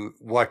to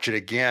watch it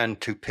again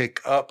to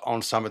pick up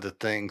on some of the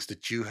things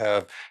that you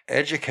have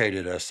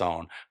educated us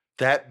on.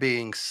 That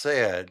being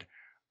said,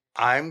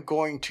 I'm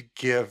going to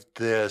give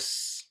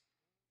this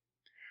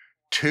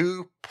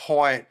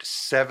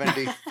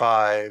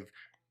 2.75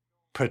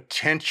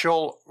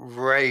 potential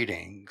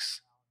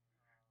ratings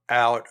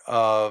out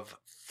of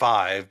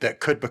 5 that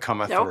could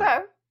become a 3. Okay.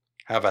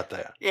 How about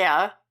that?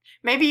 Yeah.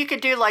 Maybe you could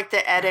do like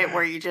the edit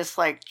where you just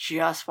watch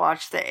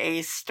the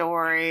Ace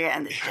story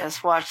and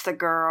just watch the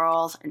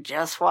girls and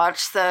just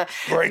watch the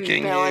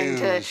breaking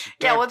news.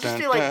 Yeah, we'll just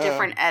do like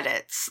different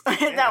edits.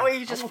 That way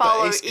you just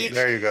follow each.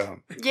 There you go.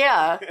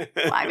 Yeah.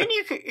 I mean,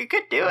 you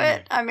could do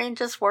it. I mean,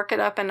 just work it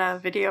up in a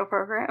video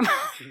program.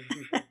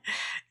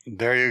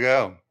 There you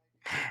go.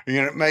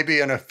 You know,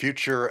 maybe in a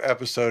future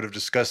episode of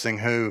Discussing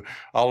Who,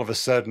 all of a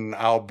sudden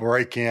I'll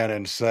break in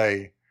and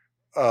say,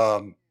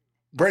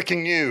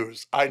 breaking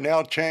news, I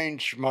now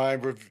change my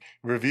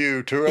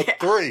review to a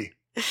 3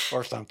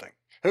 or something.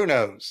 Who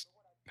knows?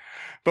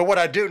 But what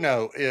I do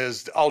know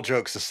is, all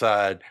jokes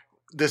aside,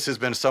 this has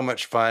been so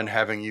much fun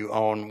having you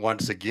on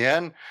once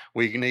again.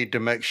 We need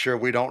to make sure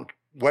we don't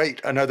wait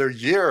another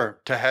year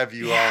to have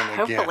you on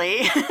again.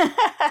 Hopefully.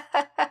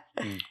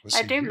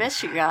 I do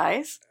miss you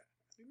guys.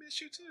 We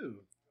miss you too.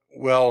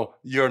 Well,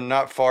 you're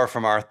not far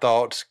from our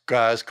thoughts.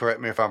 Guys,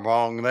 correct me if I'm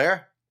wrong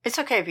there. It's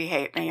okay if you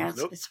hate me.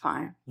 It's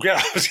fine. Yeah,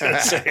 I was going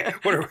to say,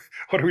 what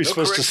are we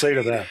supposed to say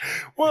to that?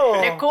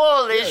 Well,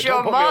 Nicole is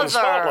your don't put me on the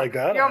spot mother. like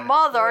that. Your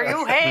mother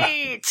you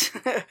hate.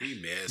 We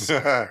miss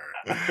her.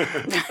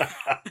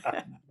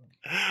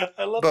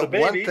 I love the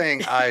baby.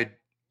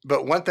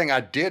 But one thing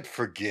I did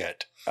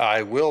forget,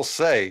 I will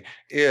say,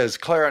 is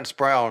Clarence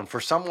Brown. For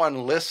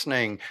someone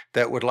listening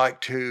that would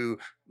like to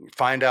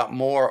find out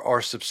more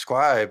or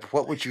subscribe,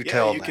 what would you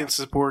tell them? You can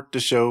support the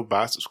show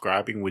by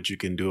subscribing, which you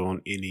can do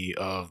on any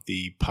of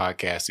the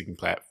podcasting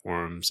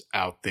platforms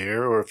out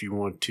there. Or if you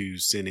want to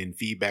send in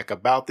feedback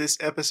about this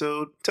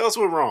episode, tell us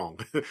we're wrong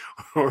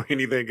or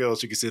anything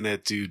else, you can send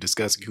that to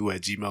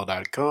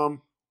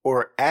discussingwho@gmail.com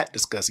or at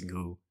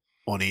discussingwho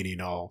on any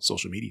and all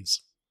social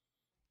medias.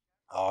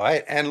 All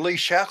right. And Lee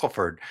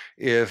Shackleford,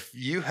 if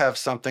you have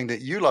something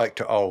that you like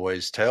to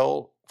always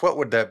tell, what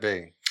would that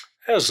be?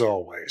 As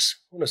always,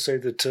 I want to say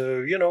that,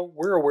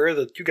 we're aware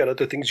that you got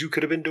other things you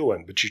could have been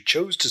doing, but you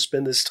chose to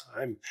spend this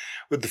time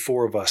with the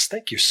 4 of us.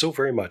 Thank you so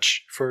very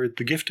much for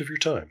the gift of your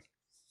time.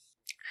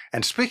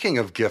 And speaking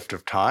of gift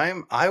of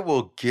time, I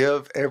will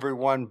give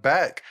everyone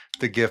back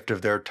the gift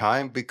of their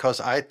time, because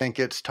I think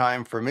it's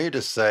time for me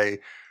to say,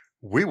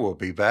 we will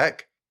be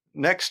back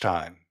next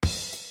time.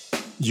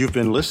 You've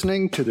been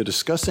listening to the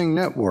Discussing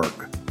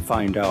Network.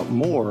 Find out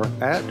more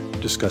at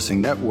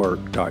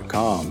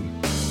discussingnetwork.com.